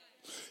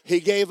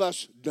 He gave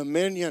us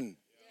dominion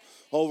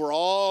over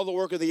all the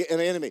work of the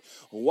enemy.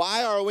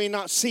 Why are we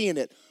not seeing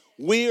it?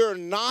 We are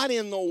not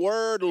in the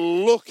Word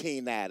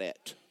looking at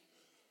it.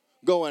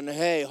 Going,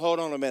 hey, hold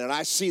on a minute.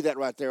 I see that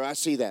right there. I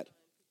see that.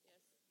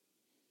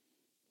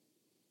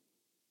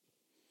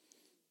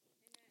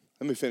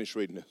 Let me finish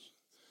reading this.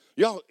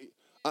 Y'all,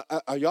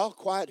 are y'all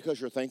quiet because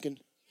you're thinking?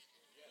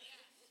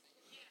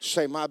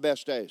 Say, my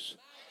best days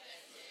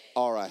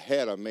are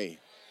ahead of me.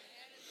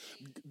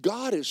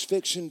 God is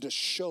fixing to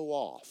show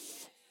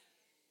off.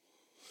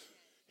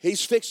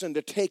 He's fixing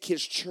to take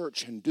His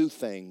church and do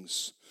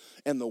things,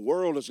 and the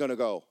world is going to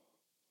go,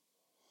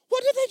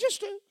 what did they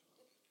just do?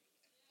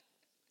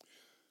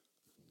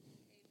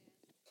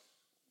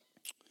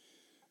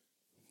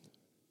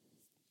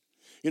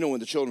 You know, when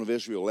the children of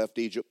Israel left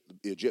Egypt,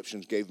 the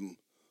Egyptians gave them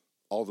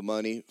all the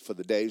money for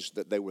the days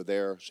that they were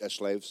there as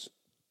slaves.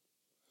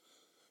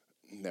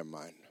 Never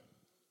mind.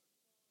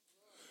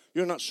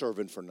 You're not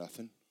serving for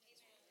nothing.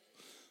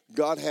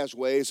 God has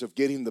ways of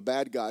getting the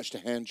bad guys to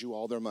hand you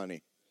all their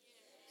money.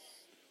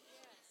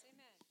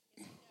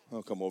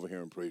 I'll come over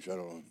here and preach. I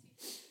don't know.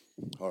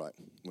 All right.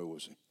 Where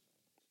was he?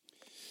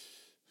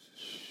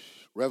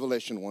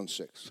 Revelation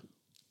 1:6.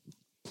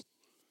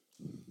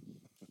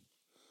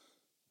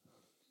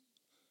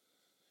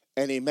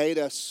 And He made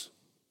us.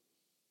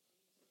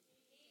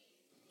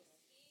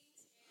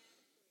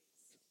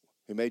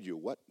 He made you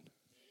what?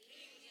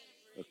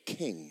 A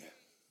king.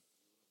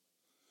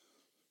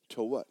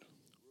 To what?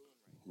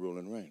 Rule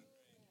and reign.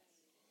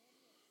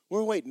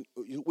 We're waiting.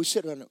 We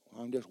sit around.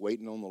 I'm just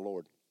waiting on the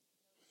Lord.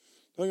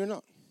 No, you're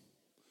not.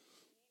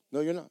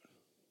 No, you're not.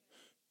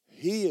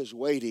 He is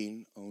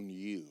waiting on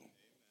you.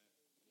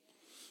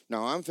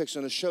 Now, I'm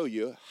fixing to show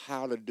you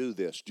how to do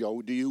this.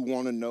 Joe, do you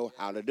want to know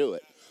how to do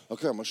it?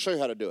 Okay, I'm going to show you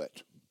how to do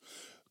it.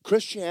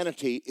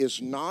 Christianity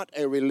is not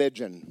a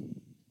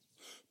religion.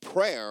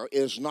 Prayer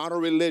is not a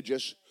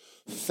religious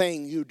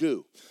thing you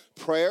do.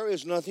 Prayer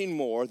is nothing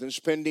more than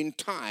spending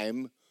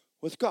time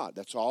with God.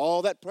 That's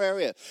all that prayer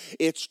is.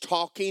 It's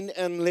talking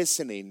and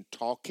listening,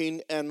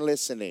 talking and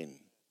listening.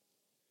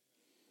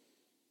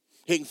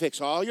 He can fix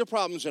all your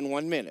problems in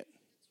 1 minute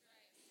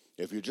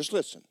if you just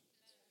listen.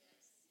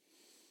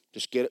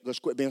 Just get it. Let's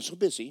quit being so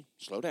busy.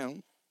 Slow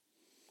down.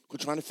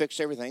 Quit trying to fix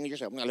everything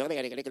yourself. And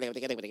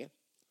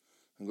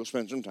go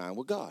spend some time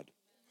with God.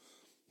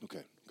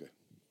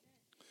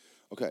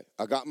 Okay,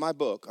 I got my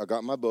book,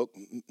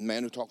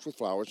 Man Who Talks with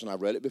Flowers, and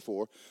I've read it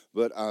before,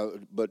 but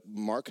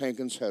Mark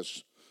Hankins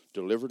has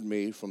delivered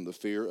me from the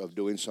fear of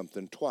doing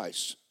something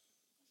twice.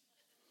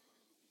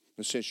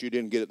 And since you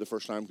didn't get it the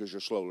first time because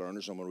you're slow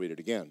learners, I'm going to read it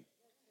again.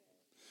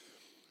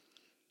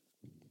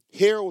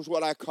 Here was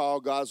what I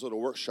call God's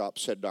little workshop,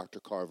 said Dr.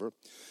 Carver.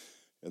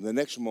 And the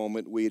next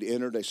moment, we had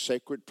entered a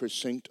sacred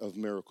precinct of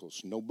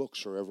miracles. No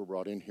books are ever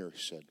brought in here, he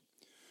said.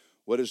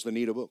 What is the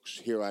need of books?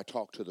 Here I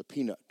talk to the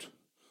peanut,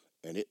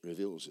 and it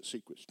reveals its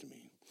secrets to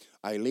me.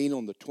 I lean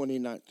on the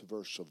 29th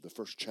verse of the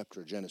first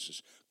chapter of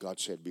Genesis. God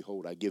said,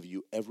 behold, I give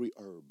you every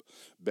herb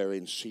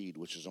bearing seed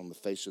which is on the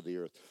face of the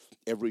earth,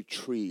 every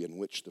tree in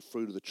which the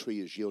fruit of the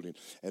tree is yielding,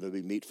 and it will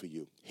be meat for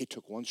you. He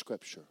took one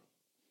scripture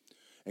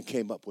and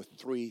came up with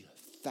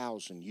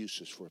 3,000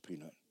 uses for a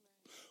peanut.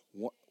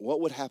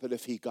 What would happen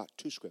if he got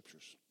 2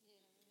 scriptures?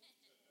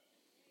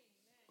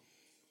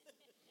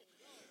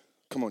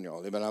 Come on,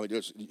 y'all.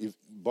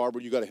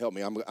 Barbara, you got to help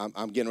me.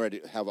 I'm getting ready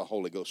to have a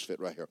Holy Ghost fit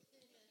right here.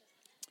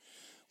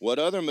 What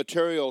other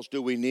materials do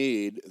we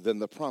need than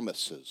the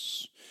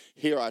promises?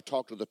 Here I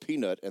talk to the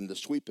peanut and the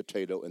sweet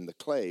potato and the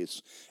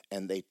clays,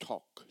 and they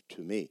talk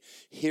to me.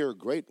 Here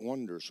great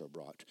wonders are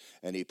brought.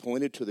 And he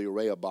pointed to the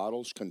array of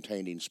bottles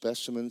containing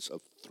specimens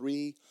of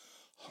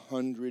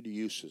 300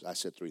 uses. I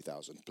said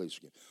 3,000, please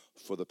forgive.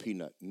 For the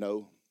peanut,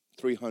 no,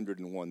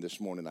 301. This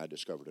morning I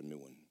discovered a new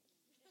one.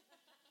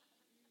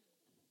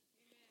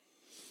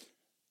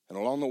 And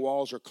along the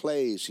walls are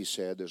clays, he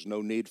said. There's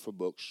no need for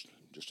books.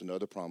 Just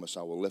another promise.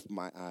 I will lift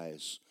my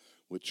eyes,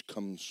 which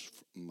comes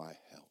from my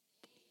help.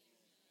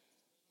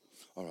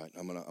 All right,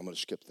 I'm gonna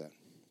skip that.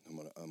 I'm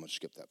gonna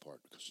skip that part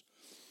because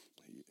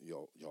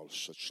y'all are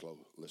such slow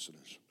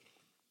listeners.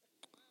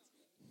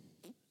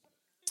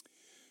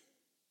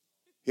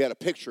 He had a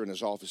picture in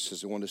his office.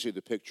 Says he wanted to see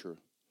the picture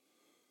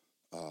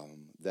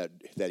that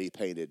he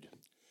painted.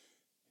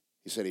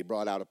 He said he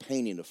brought out a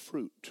painting of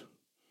fruit.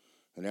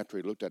 And after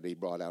he looked at it, he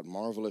brought out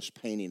marvelous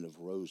painting of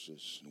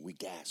roses. And we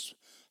gasped.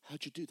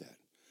 How'd you do that?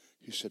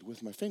 He said,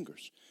 with my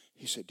fingers.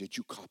 He said, did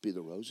you copy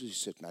the roses? He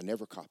said, I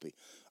never copy.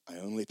 I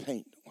only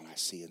paint when I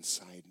see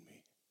inside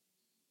me.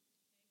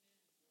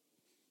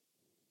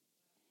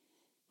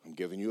 I'm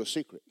giving you a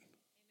secret.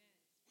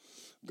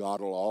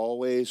 God will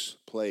always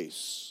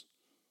place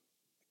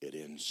it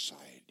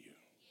inside you.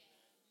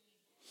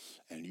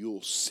 And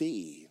you'll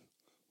see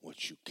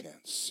what you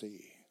can't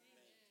see.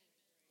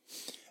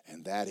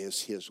 And that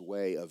is his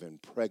way of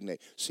impregnate.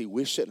 See,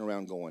 we're sitting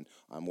around going,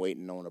 I'm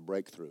waiting on a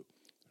breakthrough.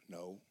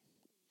 No,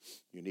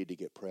 you need to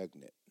get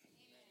pregnant.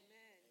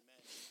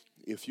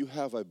 Amen. If you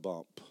have a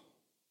bump,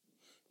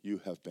 you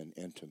have been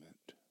intimate.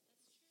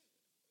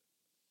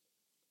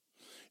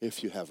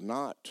 If you have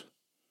not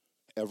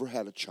ever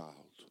had a child,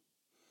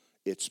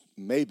 it's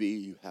maybe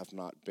you have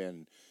not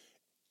been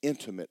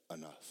intimate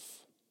enough.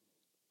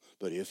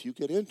 But if you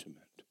get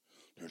intimate,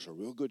 there's a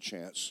real good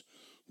chance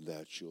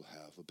that you'll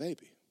have a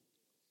baby.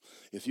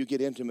 If you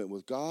get intimate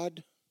with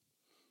God,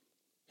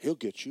 he'll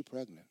get you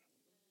pregnant.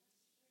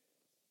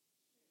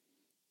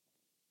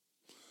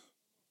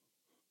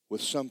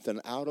 With something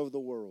out of the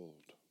world.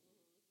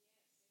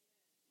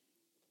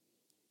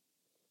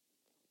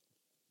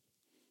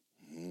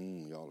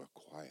 Y'all are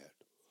quiet.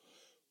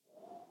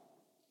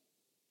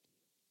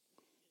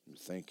 You're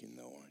thinking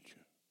though, aren't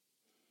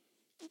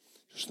you?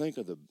 Just think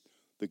of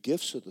the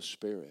gifts of the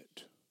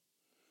Spirit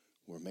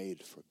were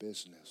made for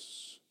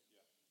business.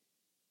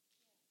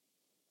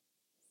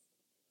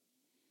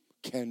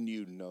 Can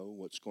you know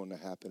what's going to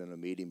happen in a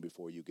meeting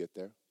before you get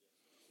there?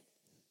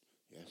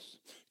 Yes.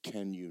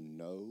 Can you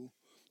know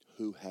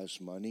who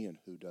has money and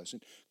who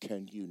doesn't?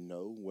 Can you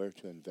know where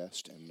to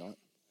invest and not?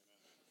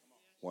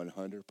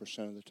 100%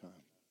 of the time.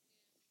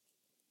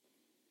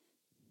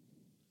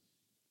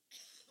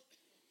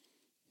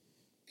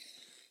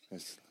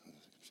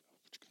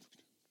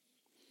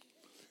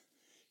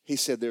 He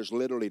said, there's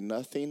literally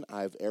nothing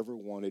I've ever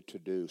wanted to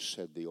do,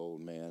 said the old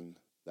man,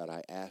 that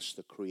I asked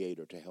the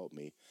Creator to help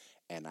me,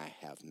 and I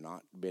have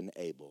not been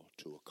able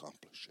to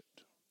accomplish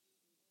it.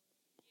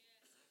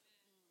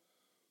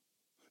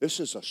 This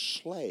is a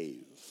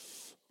slave.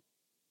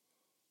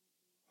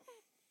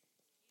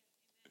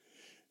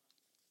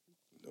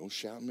 Don't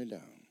shout me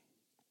down.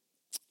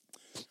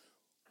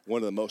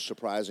 One of the most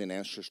surprising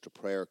answers to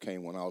prayer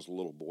came when I was a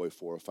little boy,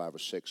 4 or 5 or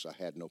 6. I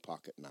had no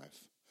pocket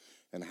knife.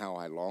 And how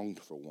I longed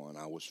for one.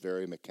 I was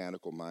very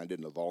mechanical minded,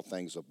 and of all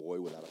things, a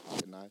boy without a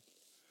pocket knife.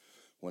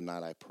 One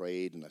night I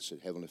prayed and I said,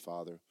 Heavenly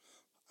Father,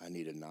 I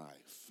need a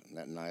knife. And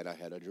that night I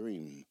had a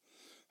dream.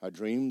 I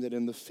dreamed that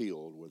in the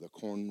field where the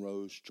corn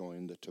rows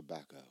joined the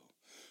tobacco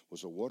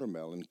was a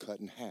watermelon cut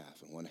in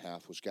half, and one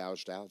half was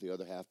gouged out, the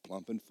other half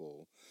plump and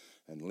full,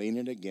 and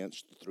leaning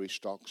against the 3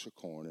 stalks of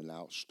corn, and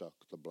out stuck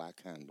the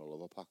black handle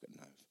of a pocket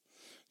knife.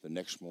 The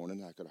next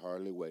morning, I could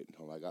hardly wait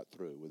until I got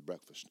through with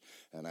breakfast,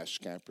 and I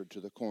scampered to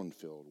the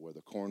cornfield where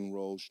the corn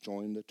rows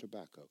joined the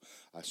tobacco.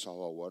 I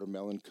saw a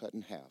watermelon cut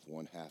in half.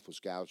 One half was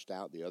gouged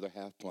out, the other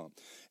half plump,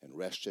 and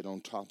rested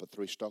on top of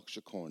 3 stalks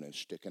of corn, and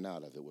sticking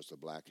out of it was the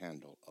black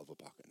handle of a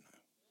pocket knife.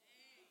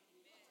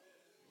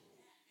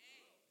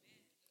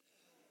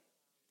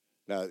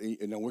 Now,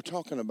 we're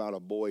talking about a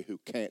boy who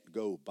can't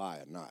go buy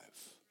a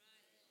knife.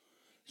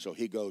 So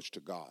he goes to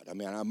God. I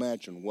mean, I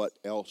imagine what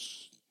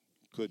else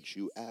could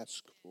you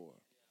ask for?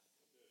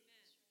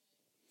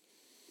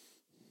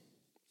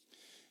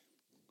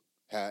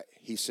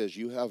 He says,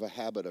 you have a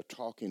habit of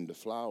talking to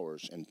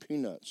flowers and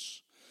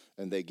peanuts,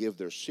 and they give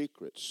their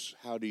secrets.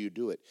 How do you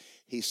do it?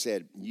 He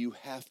said, you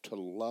have to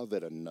love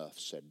it enough,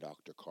 said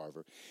Dr.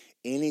 Carver.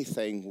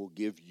 Anything will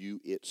give you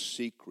its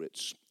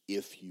secrets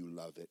if you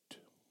love it.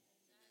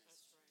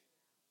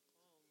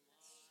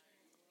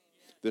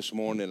 This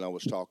morning I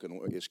was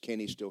talking, is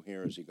Kenny still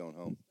here? Is he going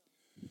home?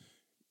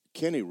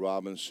 Kenny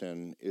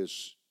Robinson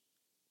is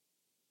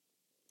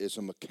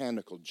a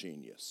mechanical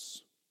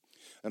genius.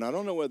 And I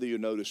don't know whether you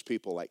notice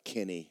people like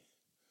Kenny,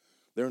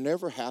 they're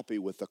never happy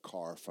with a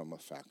car from a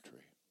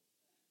factory.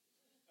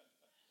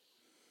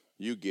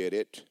 You get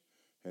it,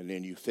 And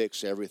then you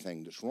fix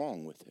everything that's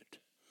wrong with it,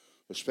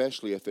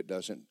 especially if it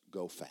doesn't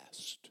go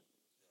fast.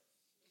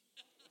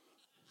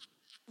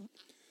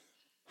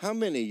 How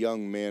many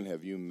young men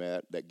have you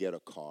met that get a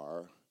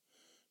car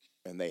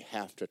and they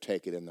have to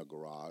take it in the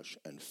garage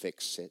and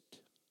fix it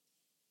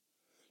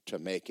to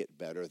make it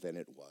better than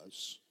it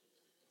was?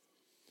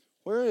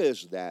 Where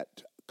is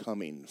that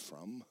coming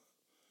from?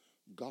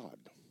 God.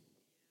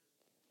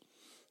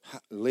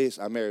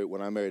 Lisa,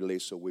 when I married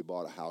Lisa, we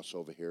bought a house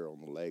over here on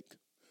the lake.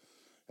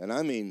 And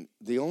I mean,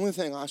 the only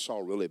thing I saw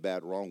really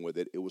bad wrong with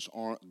it, it was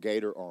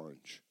gator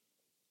orange.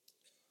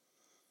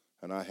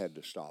 And I had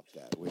to stop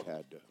that. We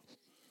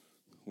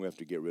have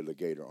to get rid of the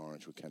gator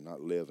orange. We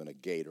cannot live in a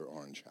gator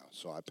orange house.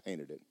 So I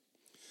painted it.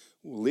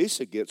 Well,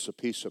 Lisa gets a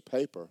piece of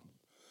paper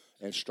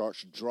and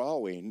starts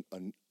drawing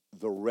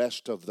the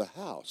rest of the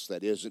house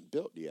that isn't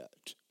built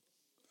yet.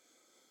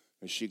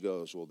 And she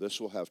goes, well,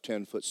 this will have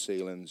 10-foot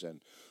ceilings,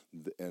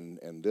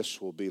 and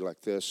this will be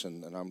like this.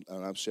 And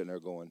I'm sitting there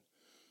going,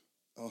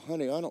 oh,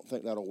 honey, I don't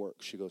think that'll work.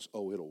 She goes,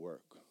 oh, it'll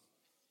work.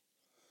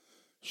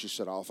 She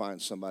said, I'll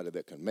find somebody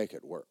that can make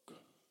it work.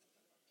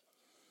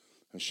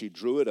 And she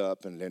drew it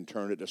up and then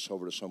turned it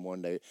over to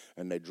someone,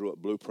 and they drew up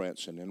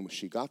blueprints. And then when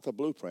she got the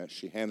blueprints,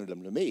 she handed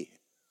them to me.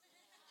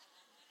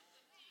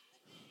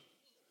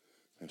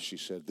 And she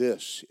said,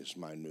 this is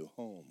my new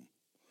home.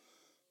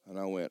 And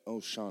I went, oh,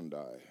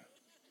 Shandai.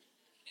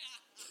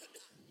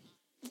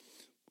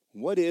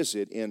 What is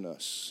it in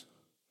us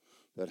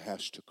that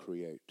has to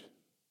create?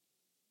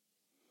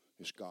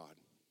 It's God.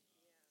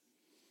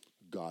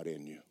 God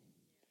in you.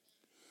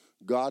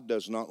 God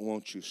does not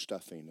want you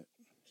stuffing it.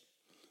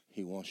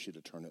 He wants you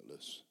to turn it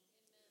loose.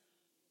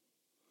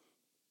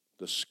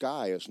 The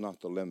sky is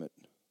not the limit.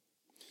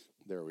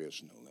 There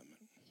is no limit.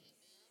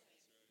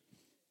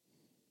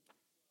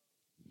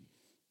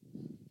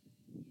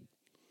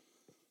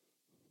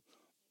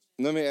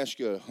 Let me ask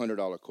you a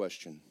 $100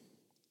 question.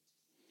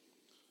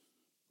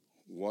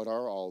 What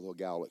are all the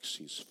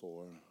galaxies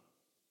for?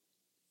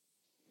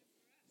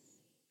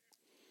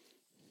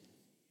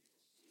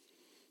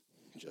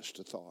 Just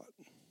a thought.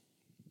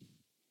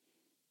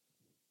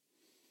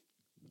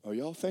 Are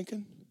y'all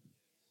thinking?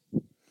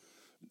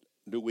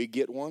 Do we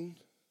get one?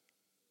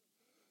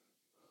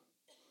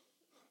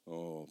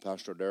 Oh,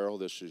 Pastor Darrell,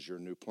 this is your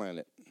new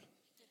planet.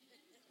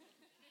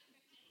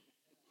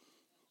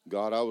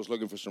 God, I was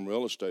looking for some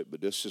real estate, but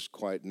this is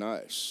quite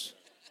nice.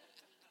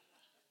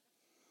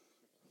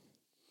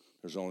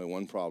 There's only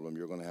one problem.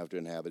 You're going to have to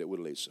inhabit it with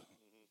Lisa.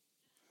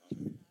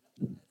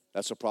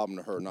 That's a problem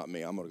to her, not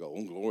me. I'm going to go,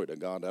 oh, glory to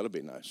God, that'll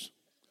be nice.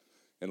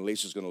 And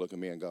Lisa's going to look at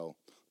me and go,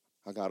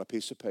 I got a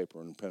piece of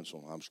paper and a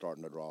pencil. I'm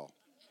starting to draw.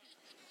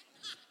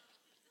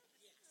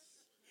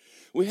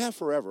 We have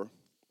forever.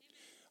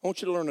 I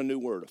want you to learn a new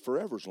word.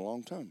 Forever is a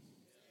long time.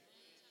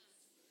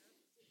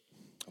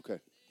 Okay.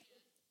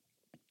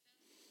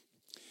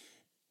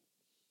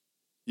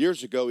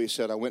 Years ago, he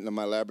said, I went into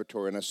my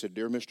laboratory and I said,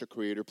 dear Mr.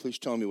 Creator, please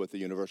tell me what the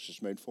universe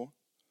is made for.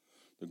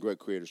 The great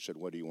Creator said,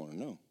 what do you want to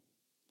know?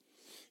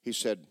 He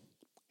said,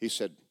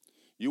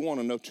 you want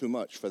to know too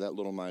much for that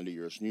little mind of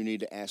yours, and you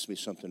need to ask me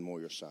something more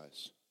your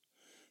size.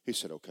 He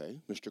said, okay,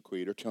 Mr.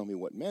 Creator, tell me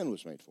what man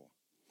was made for.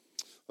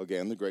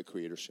 Again, the great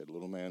Creator said,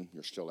 little man,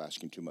 you're still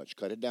asking too much.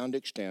 Cut it down to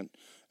extent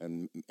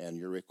and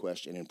your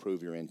request and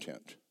improve your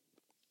intent.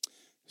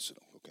 He said,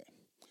 okay.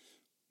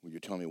 Will you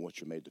tell me what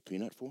you made the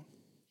peanut for?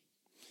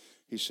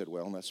 He said,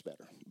 well, that's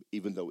better,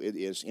 even though it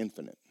is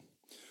infinite.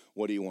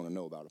 What do you want to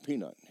know about a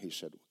peanut? He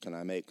said, can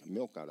I make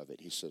milk out of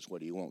it? He says, what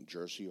do you want,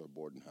 Jersey or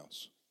Borden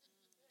House?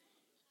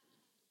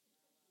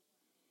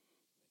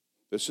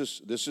 This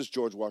is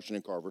George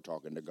Washington Carver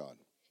talking to God.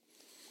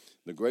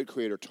 The great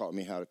Creator taught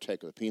me how to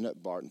take a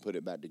peanut bar and put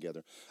it back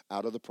together.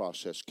 Out of the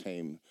process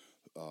came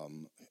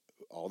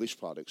all these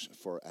products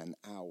for an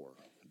hour.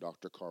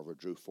 Dr. Carver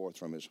drew forth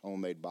from his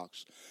homemade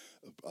box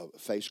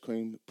face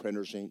cream,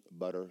 printer's ink,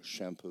 butter,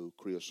 shampoo,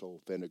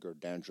 creosote, vinegar,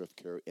 dandruff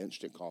cure,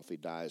 instant coffee,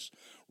 dyes,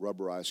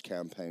 rubberized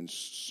campaigns,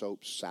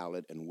 soap,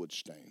 salad, and wood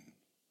stain.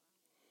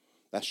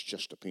 That's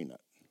just a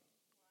peanut.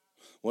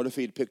 What if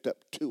he'd picked up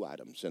 2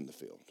 items in the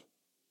field?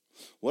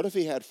 What if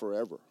he had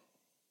forever?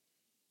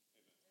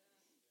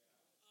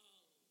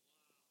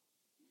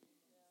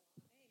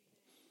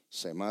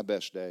 Say, my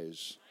best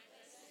days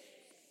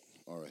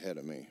are ahead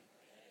of me.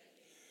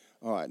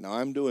 All right, now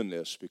I'm doing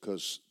this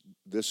because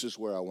this is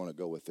where I want to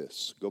go with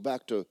this. Go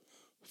back to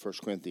 1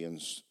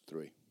 Corinthians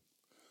 3.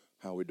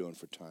 How are we doing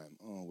for time?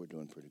 Oh, we're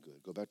doing pretty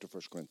good. Go back to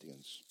 1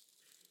 Corinthians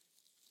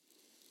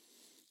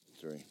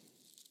 3.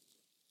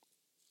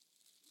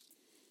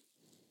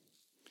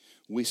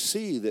 We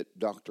see that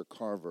Dr.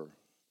 Carver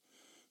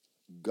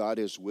got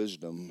his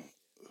wisdom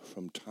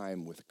from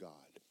time with God.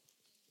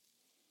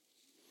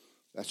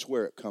 That's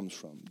where it comes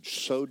from.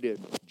 So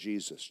did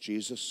Jesus.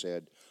 Jesus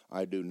said,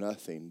 I do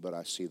nothing, but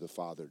I see the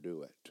Father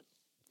do it.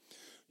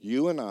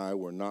 You and I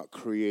were not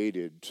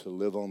created to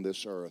live on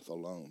this earth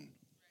alone.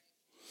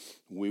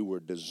 We were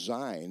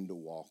designed to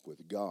walk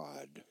with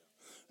God,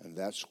 and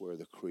that's where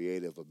the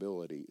creative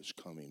ability is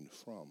coming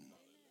from.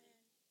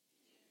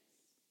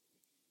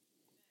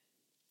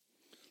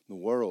 The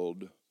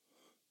world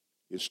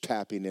is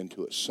tapping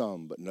into it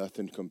some, but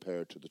nothing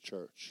compared to the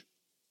church.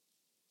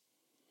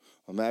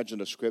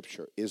 Imagine a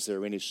scripture. Is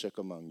there any sick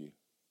among you?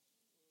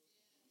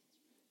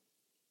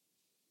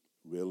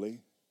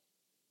 Really?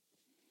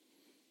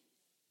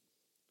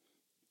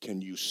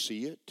 Can you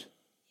see it?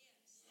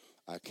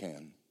 I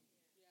can.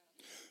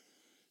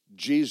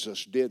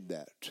 Jesus did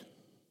that.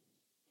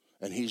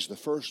 And he's the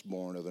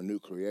firstborn of a new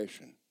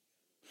creation.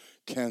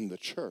 Can the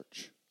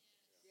church?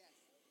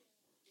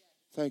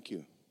 Thank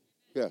you.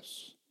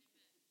 Yes.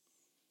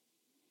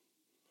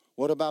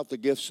 What about the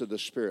gifts of the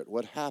Spirit?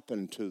 What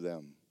happened to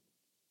them?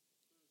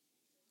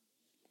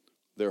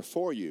 They're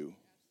for you,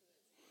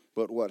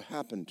 but what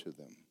happened to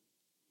them?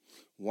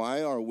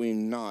 Why are we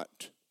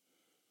not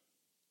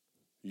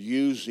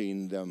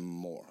using them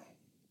more?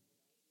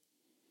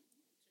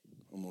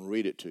 I'm going to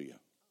read it to you.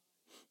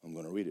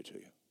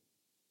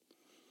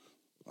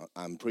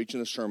 I'm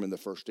preaching a sermon the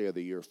first day of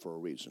the year for a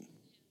reason.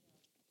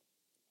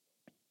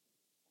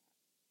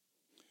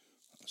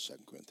 2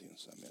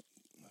 Corinthians, I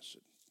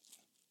said,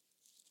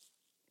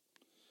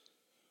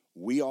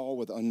 we all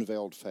with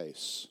unveiled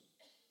face,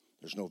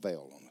 there's no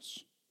veil on us,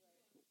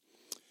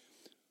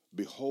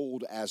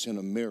 behold as in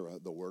a mirror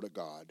the word of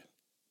God,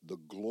 the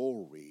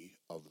glory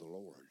of the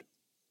Lord.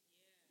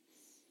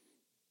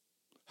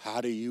 How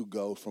do you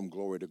go from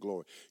glory to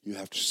glory? You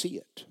have to see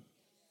it.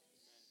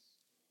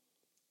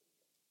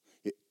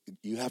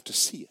 You have to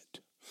see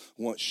it.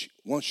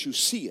 Once you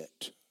see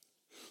it,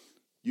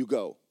 you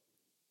go,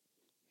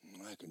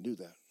 I can do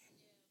that.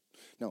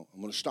 No,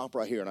 I'm going to stop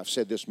right here, and I've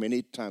said this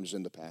many times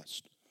in the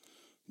past.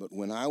 But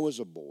when I was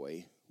a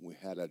boy, we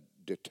had a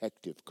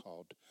detective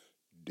called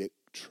Dick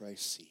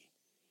Tracy.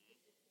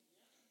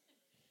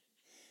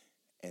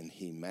 And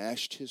he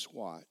mashed his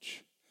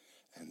watch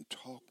and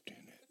talked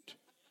in it.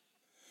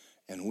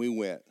 And we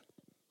went,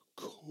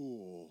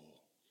 cool.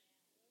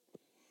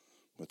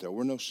 But there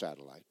were no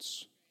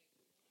satellites.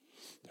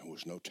 There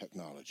was no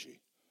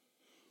technology.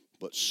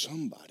 But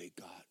somebody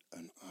got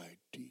an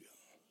idea.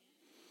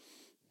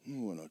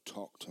 I'm going to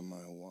talk to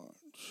my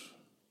watch.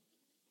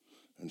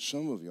 And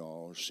some of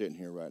y'all are sitting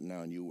here right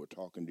now and you were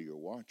talking to your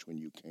watch when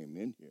you came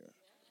in here.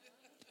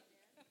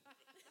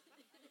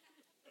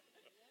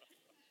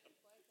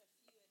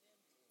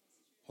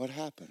 What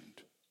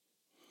happened?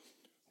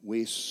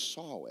 We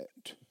saw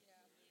it.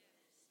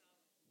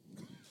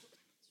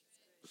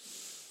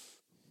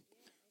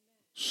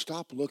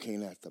 Stop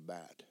looking at the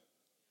bad.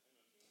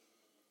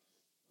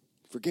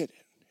 Forget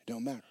it. It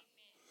don't matter.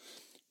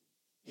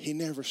 He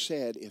never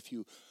said if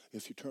you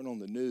turn on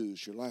the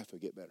news, your life will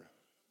get better.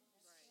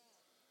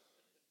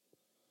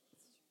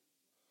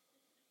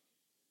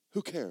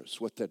 Who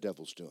cares what the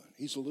devil's doing?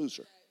 He's a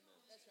loser.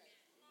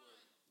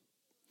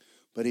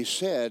 But he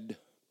said,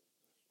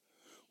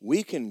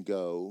 we can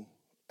go,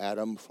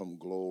 Adam, from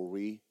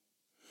glory,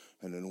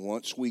 and then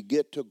once we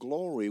get to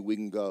glory, we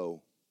can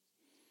go,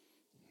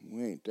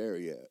 we ain't there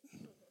yet.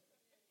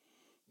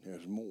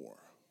 There's more.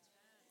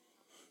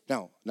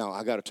 Now,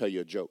 I got to tell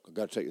you a joke. I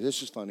got to tell you,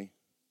 this is funny.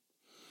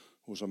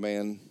 There was a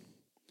man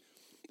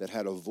that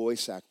had a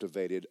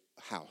voice-activated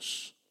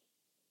house.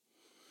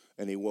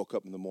 And he woke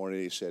up in the morning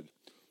and he said,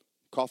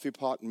 coffee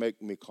pot,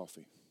 make me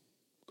coffee.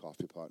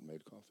 Coffee pot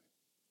made coffee.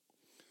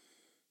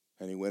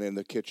 And he went in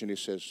the kitchen, he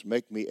says,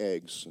 make me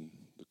eggs.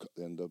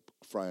 And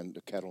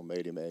the kettle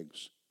made him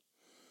eggs.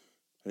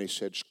 And he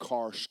said,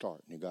 car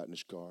start. And he got in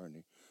his car and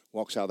he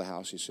walks out of the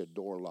house. He said,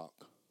 door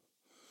lock.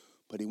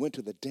 But he went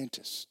to the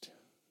dentist.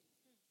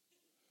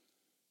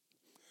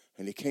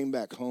 And he came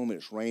back home and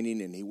it's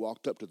raining and he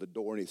walked up to the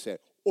door and he said,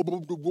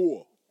 open the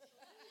door.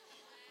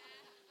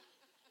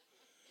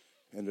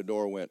 And the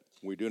door went,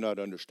 we do not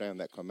understand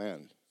that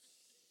command.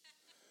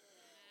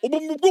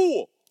 Open the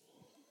door.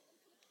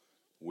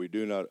 We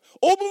do not.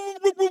 Open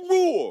the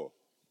door.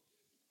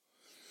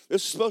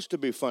 This is supposed to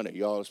be funny,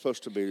 y'all. It's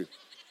supposed to be.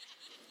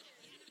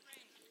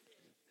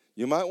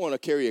 You might want to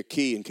carry a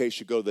key in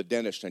case you go to the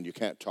dentist and you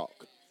can't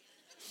talk.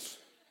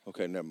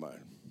 Okay, never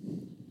mind.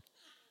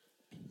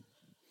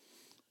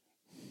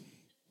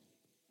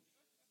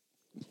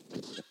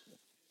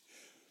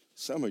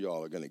 Some of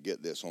y'all are going to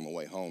get this on the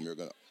way home. You're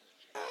going to,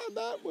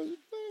 that was a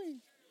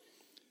thing.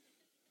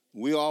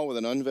 We all with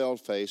an unveiled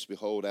face,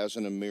 behold, as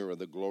in a mirror,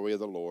 the glory of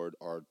the Lord,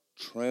 are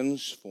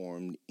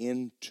transformed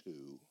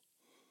into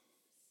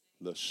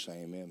the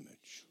same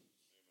image.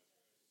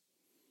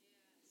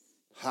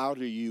 How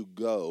do you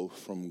go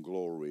from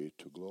glory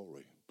to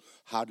glory?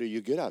 How do you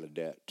get out of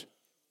debt?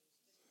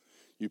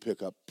 You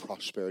pick up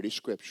prosperity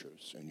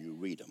scriptures and you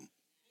read them.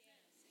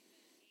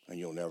 And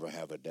you'll never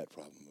have a debt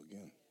problem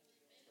again.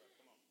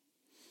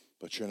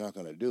 But you're not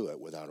going to do it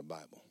without a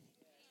Bible.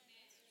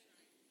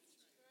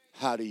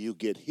 How do you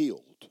get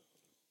healed?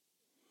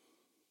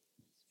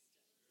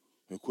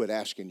 You quit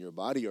asking your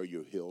body, are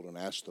you healed? And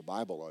ask the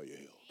Bible, are you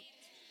healed?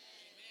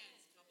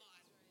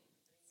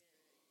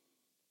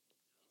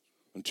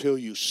 Until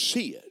you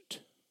see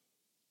it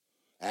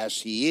as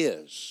he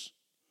is.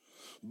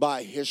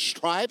 By his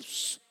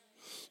stripes,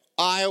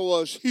 I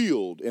was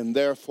healed, and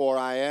therefore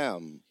I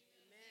am.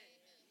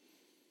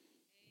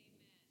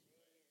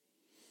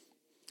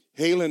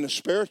 Healing is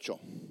spiritual.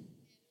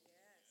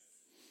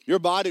 Your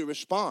body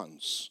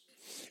responds.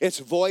 It's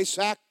voice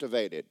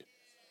activated.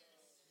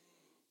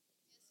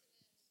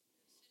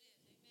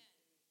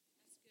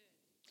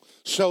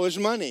 So is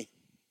money.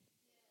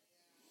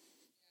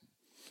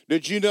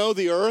 Did you know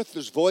the earth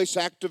is voice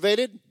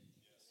activated?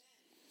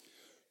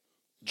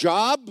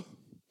 Job,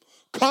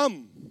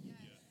 come.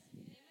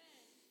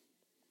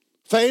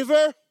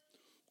 Favor,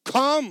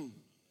 come.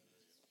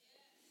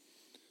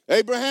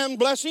 Abraham,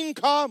 blessing,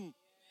 come.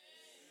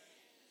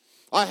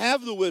 I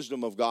have the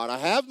wisdom of God. I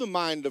have the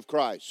mind of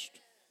Christ.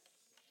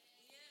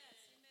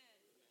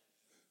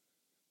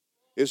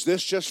 Is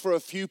this just for a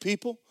few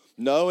people?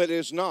 No, it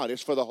is not.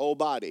 It's for the whole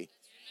body.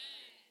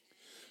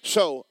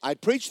 So I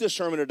preached this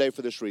sermon today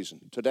for this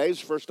reason. Today's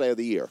the first day of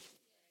the year.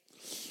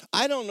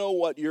 I don't know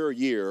what your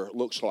year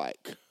looks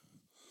like,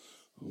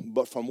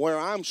 but from where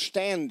I'm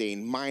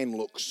standing, mine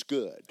looks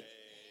good.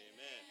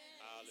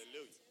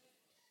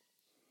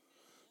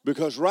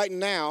 Because right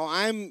now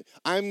I'm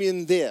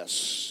in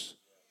this.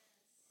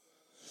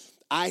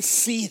 I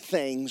see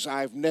things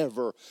I've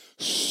never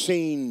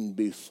seen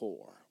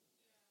before.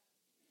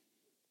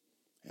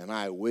 And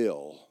I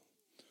will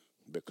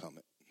become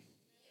it.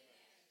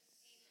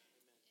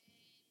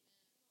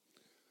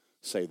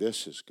 Say,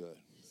 this is good.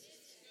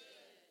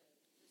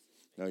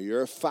 Now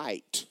your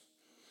fight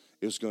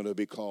is going to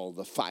be called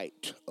the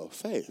fight of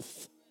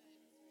faith.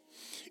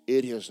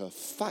 It is a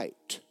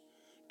fight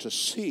to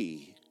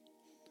see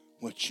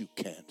what you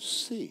can't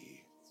see.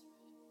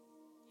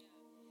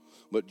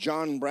 But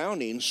John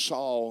Browning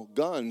saw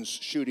guns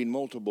shooting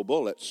multiple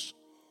bullets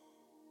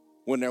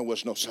when there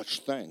was no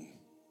such thing.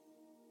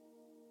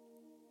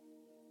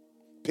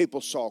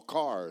 People saw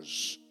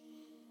cars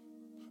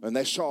and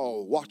they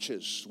saw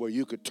watches where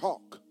you could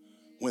talk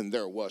when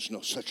there was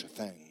no such a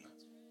thing.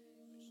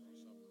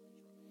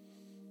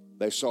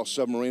 They saw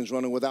submarines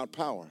running without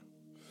power.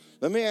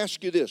 Let me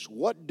ask you this.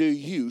 What do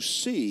you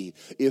see?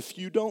 If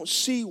you don't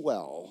see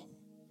well,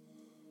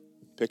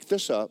 pick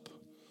this up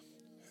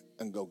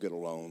and go get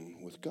alone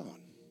with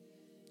God.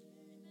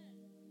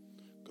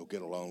 Go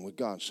get alone with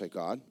God. Say,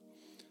 God,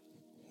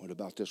 what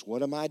about this?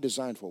 What am I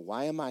designed for?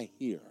 Why am I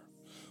here?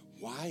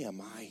 Why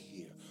am I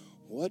here?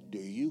 What do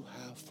you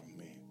have for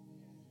me?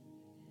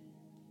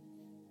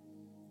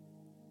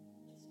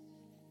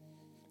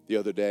 The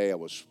other day I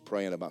was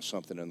praying about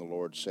something and the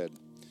Lord said,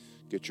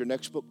 get your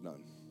next book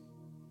done.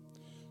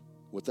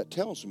 What that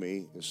tells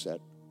me is that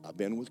I've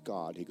been with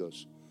God. He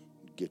goes,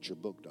 get your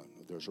book done.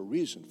 There's a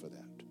reason for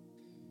that.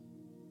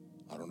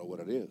 I don't know what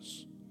it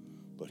is,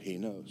 but He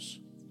knows.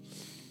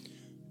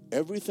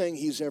 Everything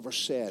He's ever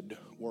said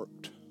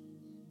worked.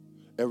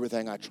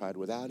 Everything I tried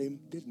without Him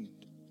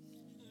didn't.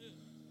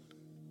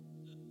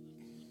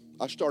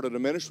 I started a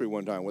ministry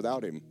one time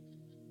without Him.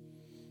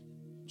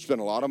 Spent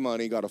a lot of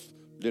money,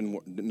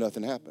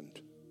 nothing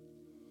happened.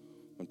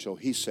 Until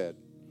He said,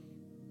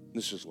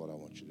 this is what I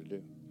want you to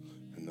do.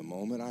 And the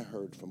moment I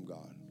heard from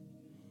God,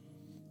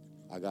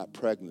 I got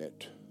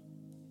pregnant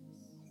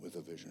with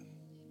a vision.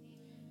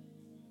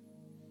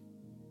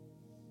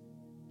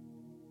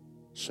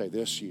 Say,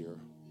 this year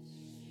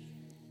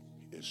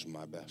is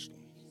my best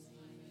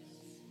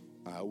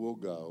one. I will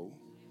go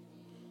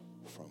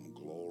from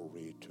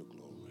glory to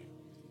glory.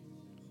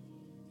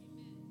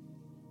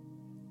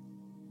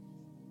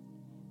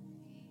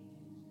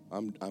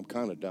 I'm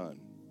kind of done.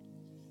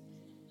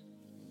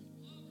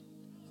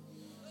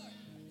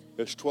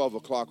 It's 12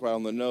 o'clock right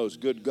on the nose.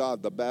 Good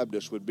God, the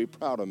Baptists would be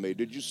proud of me.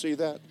 Did you see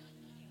that?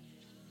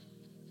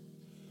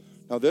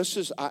 Now this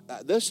is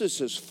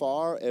as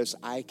far as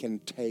I can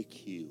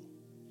take you.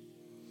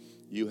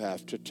 You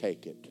have to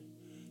take it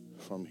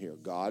from here.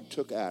 God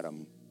took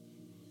Adam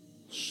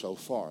so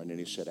far, and then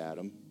He said,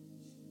 Adam,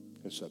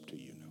 it's up to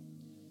you now.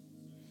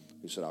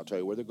 He said, I'll tell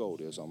you where the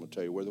gold is. I'm going to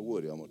tell you where the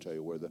wood is. I'm going to tell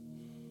you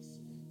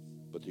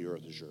but the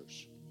earth is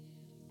yours.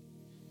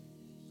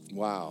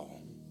 Wow.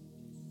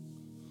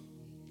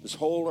 This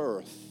whole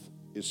earth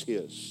is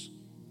His.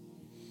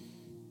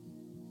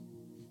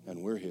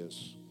 And we're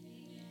His.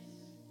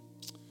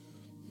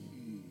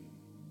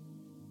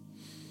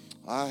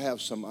 I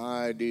have some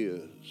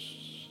ideas.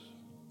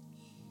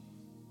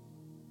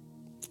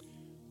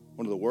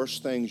 One of the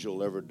worst things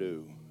you'll ever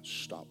do is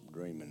stop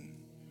dreaming.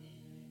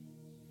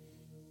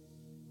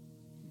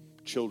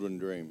 Children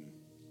dream.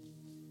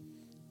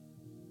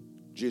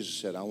 Jesus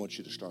said, I want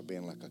you to start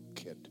being like a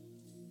kid.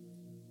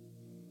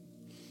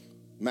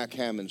 Mac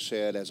Hammond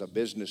said, as a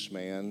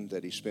businessman,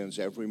 that he spends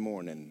every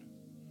morning,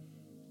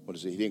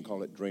 he didn't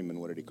call it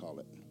dreaming, what did he call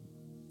it?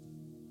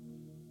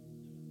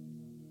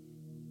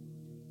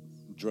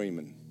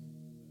 Dreaming.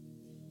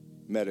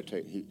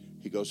 Meditate.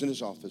 He goes in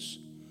his office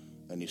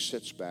and he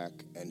sits back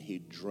and he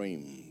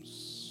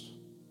dreams.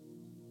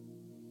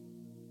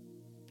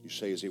 You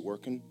say, is he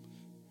working?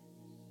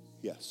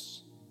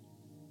 Yes,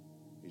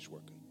 he's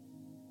working.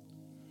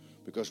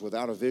 Because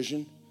without a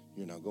vision,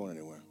 you're not going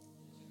anywhere.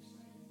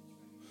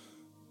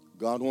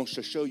 God wants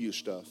to show you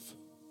stuff.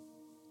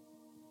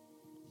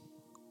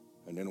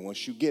 And then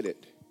once you get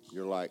it,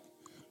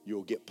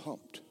 you'll get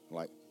pumped.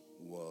 Like,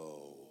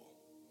 whoa,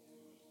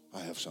 I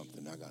have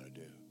something I got to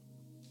do.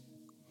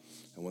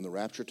 And when the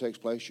rapture takes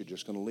place, you're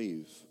just going to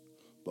leave.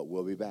 But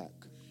we'll be back.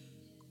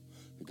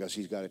 Because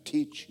he's got to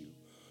teach you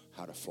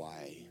how to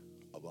fly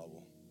a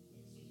bubble.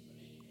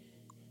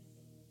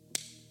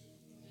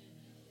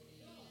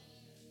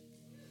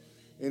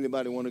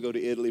 Anybody want to go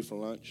to Italy for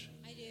lunch?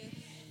 I do.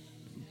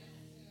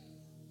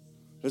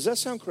 Does that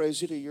sound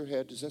crazy to your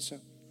head? Does that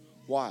sound?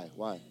 Why?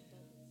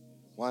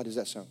 Why does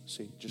that sound?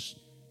 See, just.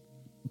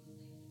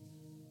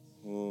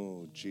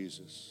 Oh,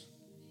 Jesus.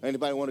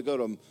 Anybody want to go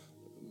to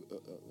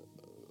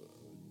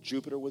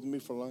Jupiter with me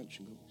for lunch?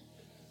 And go?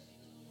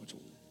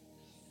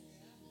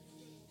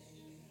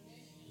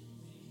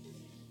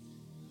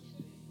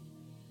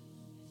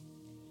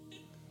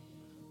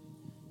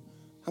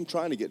 I'm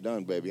trying to get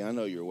done, baby. I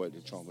know you're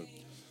waiting to trumpet.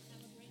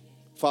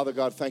 Father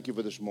God, thank you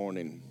for this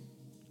morning.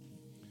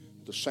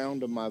 The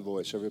sound of my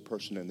voice, every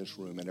person in this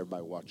room and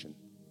everybody watching,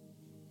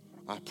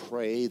 I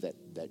pray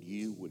that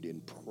you would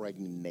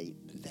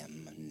impregnate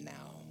them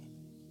now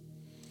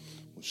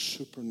with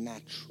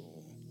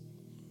supernatural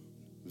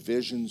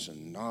visions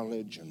and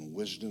knowledge and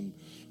wisdom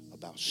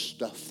about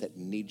stuff that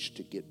needs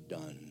to get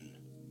done.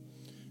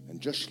 And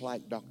just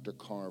like Dr.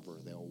 Carver,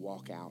 they'll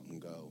walk out and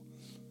go,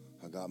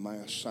 I got my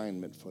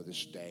assignment for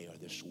this day or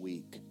this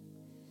week.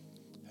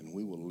 And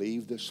we will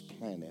leave this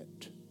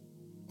planet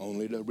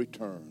only to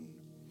return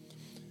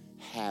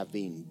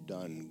having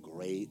done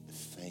great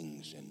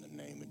things in the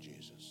name of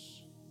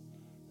Jesus.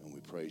 And we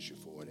praise you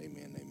for it.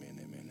 Amen, amen,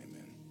 amen,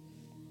 amen.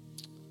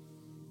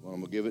 Well, I'm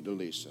going to give it to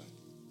Lisa.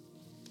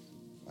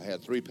 I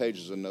had 3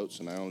 pages of notes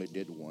and I only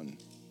did 1.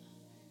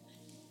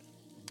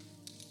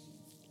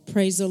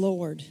 Praise the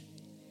Lord.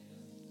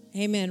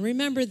 Amen.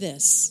 Remember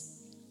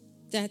this,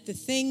 that the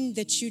thing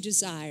that you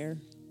desire,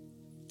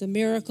 the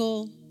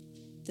miracle,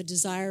 the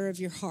desire of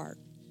your heart,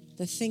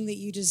 the thing that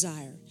you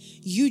desire,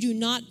 you do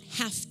not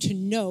have to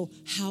know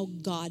how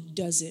God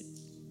does it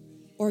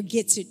or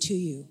gets it to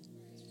you.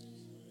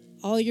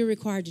 All you're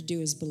required to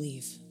do is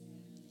believe.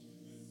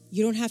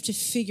 You don't have to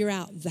figure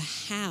out the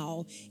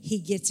how he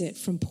gets it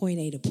from point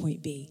A to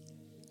point B.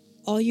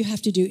 All you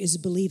have to do is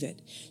believe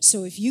it.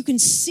 So if you can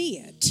see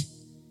it,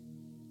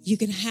 you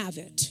can have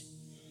it.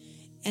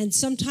 And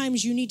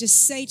sometimes you need to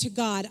say to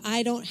God,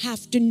 I don't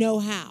have to know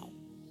how.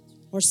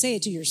 Or say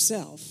it to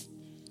yourself.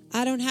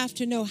 I don't have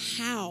to know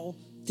how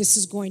this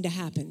is going to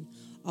happen.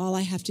 All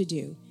I have to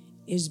do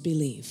is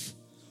believe.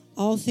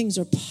 All things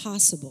are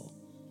possible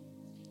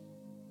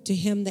to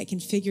him that can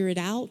figure it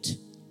out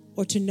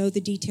or to know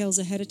the details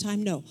ahead of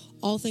time. No,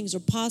 all things are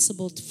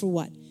possible for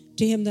what?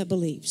 To him that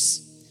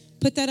believes.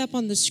 Put that up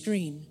on the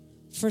screen.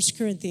 1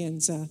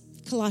 Corinthians,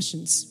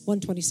 Colossians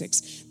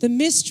 1:26. The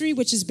mystery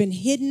which has been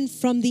hidden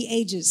from the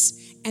ages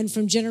and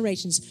from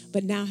generations,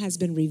 but now has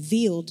been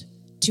revealed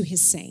to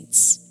his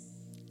saints.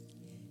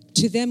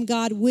 To them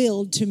God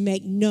willed to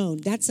make known.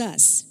 That's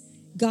us.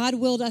 God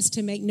willed us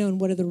to make known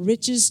what are the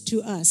riches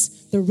to us,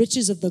 the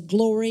riches of the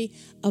glory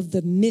of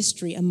the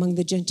mystery among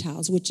the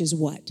Gentiles, which is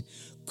what?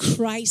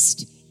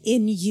 Christ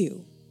in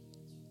you,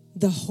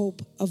 the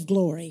hope of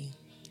glory.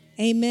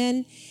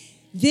 Amen.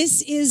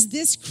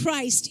 This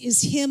Christ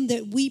is him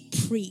that we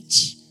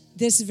preach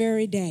this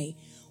very day,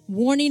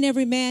 warning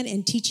every man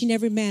and teaching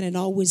every man in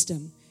all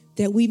wisdom,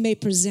 that we may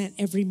present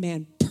every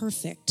man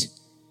perfect,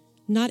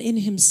 not in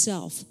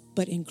himself,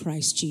 but in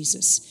Christ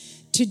Jesus.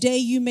 Today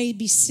you may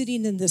be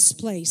sitting in this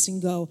place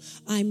and go,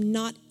 I'm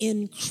not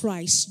in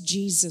Christ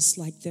Jesus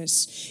like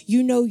this.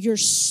 You know your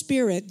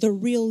spirit, the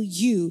real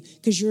you,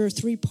 because you're a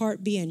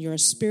 3-part being. You're a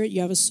spirit, you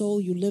have a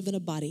soul, you live in a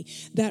body.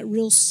 That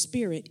real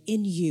spirit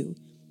in you,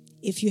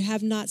 if you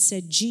have not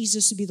said,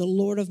 Jesus be the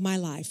Lord of my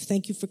life,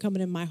 thank you for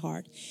coming in my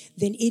heart,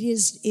 then it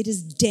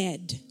is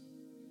dead.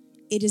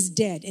 It is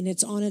dead and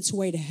it's on its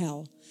way to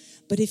hell.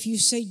 But if you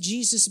say,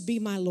 Jesus be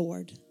my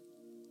Lord,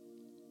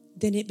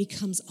 then it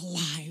becomes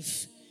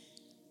alive.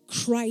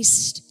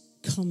 Christ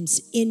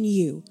comes in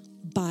you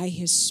by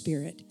his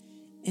Spirit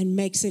and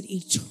makes it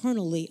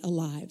eternally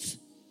alive.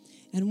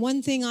 And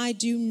one thing I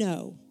do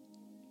know,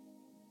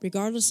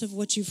 regardless of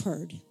what you've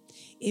heard,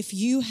 if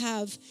you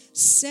have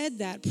said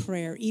that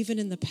prayer even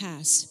in the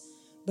past,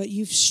 but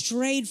you've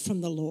strayed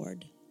from the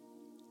Lord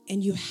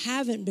and you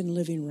haven't been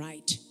living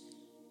right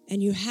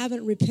and you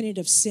haven't repented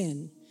of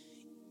sin,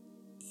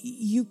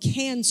 you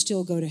can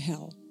still go to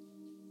hell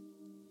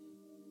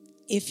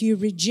if you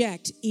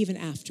reject even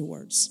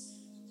afterwards.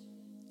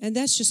 And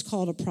that's just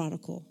called a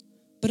prodigal.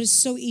 But it's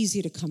so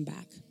easy to come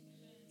back.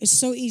 It's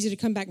so easy to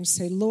come back and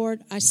say,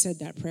 Lord, I said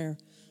that prayer,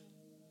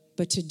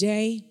 but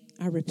today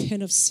I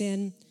repent of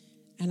sin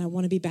and I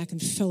want to be back in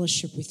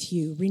fellowship with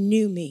you.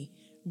 Renew me.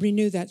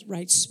 Renew that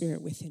right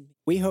spirit within me.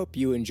 We hope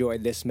you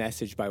enjoyed this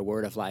message by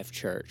Word of Life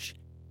Church.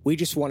 We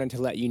just wanted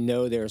to let you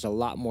know there's a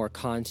lot more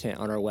content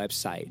on our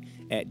website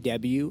at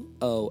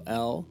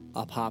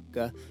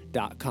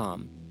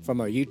wolapopka.com. From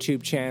our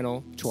YouTube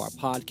channel, to our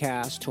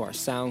podcast, to our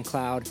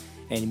SoundCloud,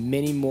 and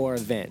many more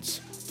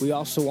events. We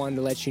also wanted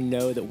to let you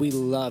know that we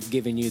love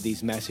giving you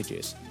these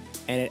messages.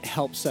 And it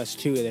helps us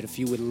too that if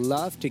you would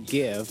love to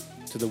give,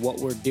 to what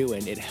we're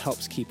doing, it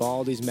helps keep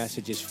all these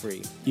messages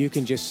free. You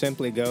can just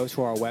simply go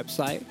to our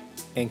website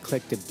and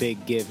click the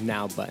big Give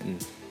Now button,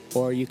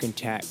 or you can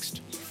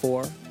text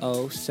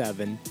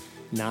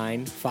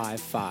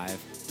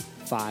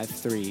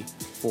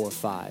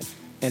 407-955-5345.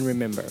 And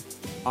remember,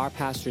 our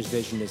pastor's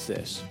vision is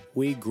this: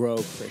 we grow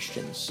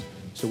Christians.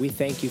 So we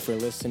thank you for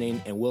listening,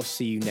 and we'll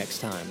see you next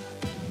time.